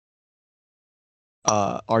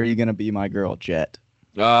 Are You Gonna Be My Girl, Jet?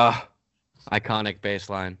 Iconic bass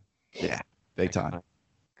line. Yeah, big time.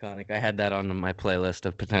 Iconic. I had that on my playlist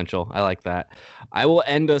of potential. I like that. I will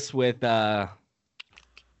end us with I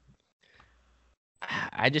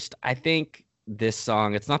think this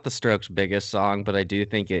song, it's not the Strokes' biggest song, but I do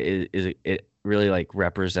think it really like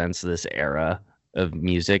represents this era of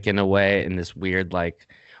music in a way, in this weird,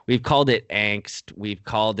 like, we've called it angst, we've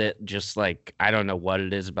called it just like, I don't know what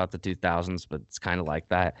it is about the 2000s, but it's kind of like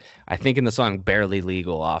that. I think in the song Barely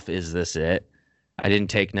Legal off Is This It, I didn't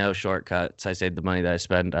take no shortcuts, I saved the money that I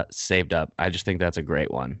saved up. I just think that's a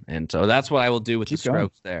great one, and so that's what I will do with the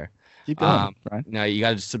Strokes there. Keep going, Brian. Now you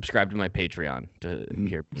got to subscribe to my Patreon to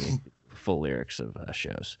hear full lyrics of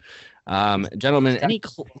shows. Gentlemen, any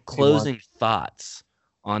closing thoughts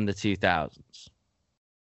on the 2000s?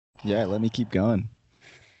 Yeah, let me keep going.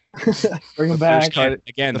 Bring it back.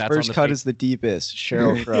 Again, the first cut is the deepest.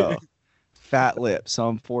 Sheryl Crow. Fat Lip,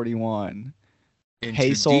 Sum 41.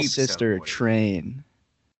 Hey Soul Sister, Train.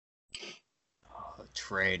 Oh,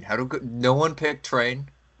 Train. No one picked Train.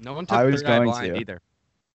 No one took I was Third Eye going Blind to either.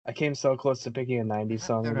 I came so close to picking a 90s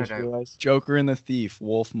song, I just realized. Joker and the Thief,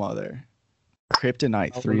 Wolf Mother.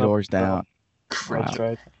 Kryptonite, Three Doors Down. That's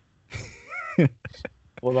right.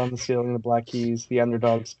 Hold on the Ceiling, the Black Keys, the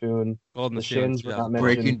Underdog Spoon, the Shins were not mentioned.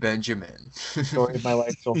 Breaking Benjamin. Story of My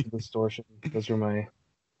Life, Soulful Distortion. Those were my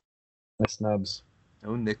snubs. No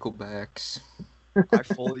Nickelbacks. I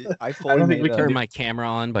fully I don't think we turned my camera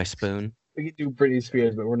on by Spoon. We could do Britney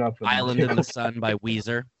Spears, but we're not. Island in the Sun by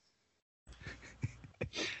Weezer.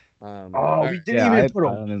 We didn't even put a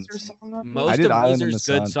Weezer song up. Most of Weezer's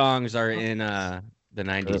good songs are in the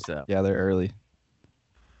 90s, though. Yeah, they're early.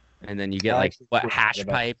 And then you get like Hash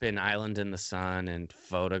Pipe and Island in the Sun and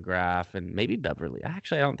Photograph and maybe Beverly.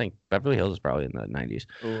 Actually, I don't think Beverly Hills is probably in the 90s.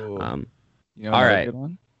 You know, all right. Good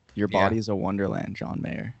one? Your Body is a Wonderland, John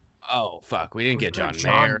Mayer. Oh, fuck. We didn't get John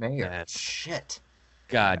Mayer. Shit.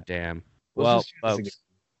 God damn. Well, folks.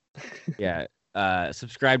 Yeah.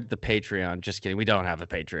 Subscribe to the Patreon. Just kidding. We don't have a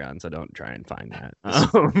Patreon, so don't try and find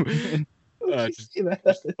that.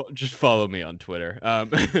 Just follow me on Twitter. All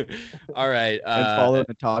right. And follow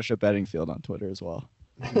Natasha Bedingfield on Twitter as well.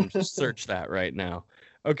 Just search that right now.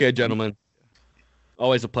 Okay, gentlemen.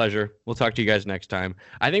 Always a pleasure. We'll talk to you guys next time.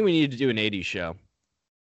 I think we need to do an 80s show.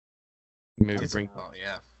 Maybe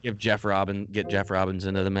get Jeff Robbins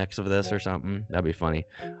into the mix of this or something. That'd be funny.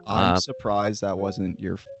 I'm surprised that wasn't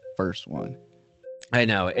your first one. I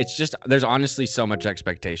know. It's just, there's honestly so much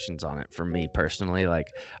expectations on it for me personally. Like,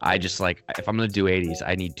 I just like, if I'm going to do 80s,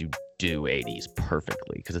 I need to do 80s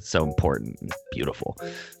perfectly because it's so important and beautiful.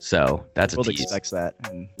 So that's a tease. Expects that.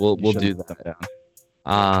 We'll do that.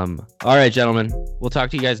 All right, gentlemen. We'll talk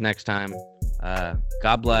to you guys next time.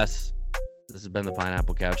 God bless. This has been the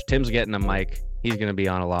Pineapple Couch. Tim's getting a mic. He's going to be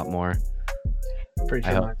on a lot more. Pretty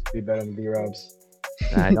sure mine's be better than B-Rob's.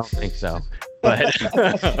 I don't think so. But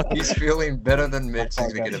he's feeling better than Mitch.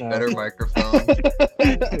 He's gonna get a better microphone.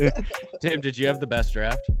 Tim, did you have the best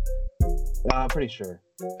draft? I'm pretty sure.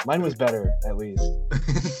 Mine was better, at least.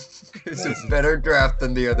 It's a better draft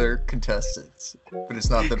than the other contestants, but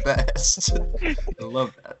it's not the best. I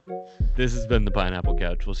love that. This has been the Pineapple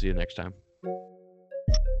Couch. We'll see you next time.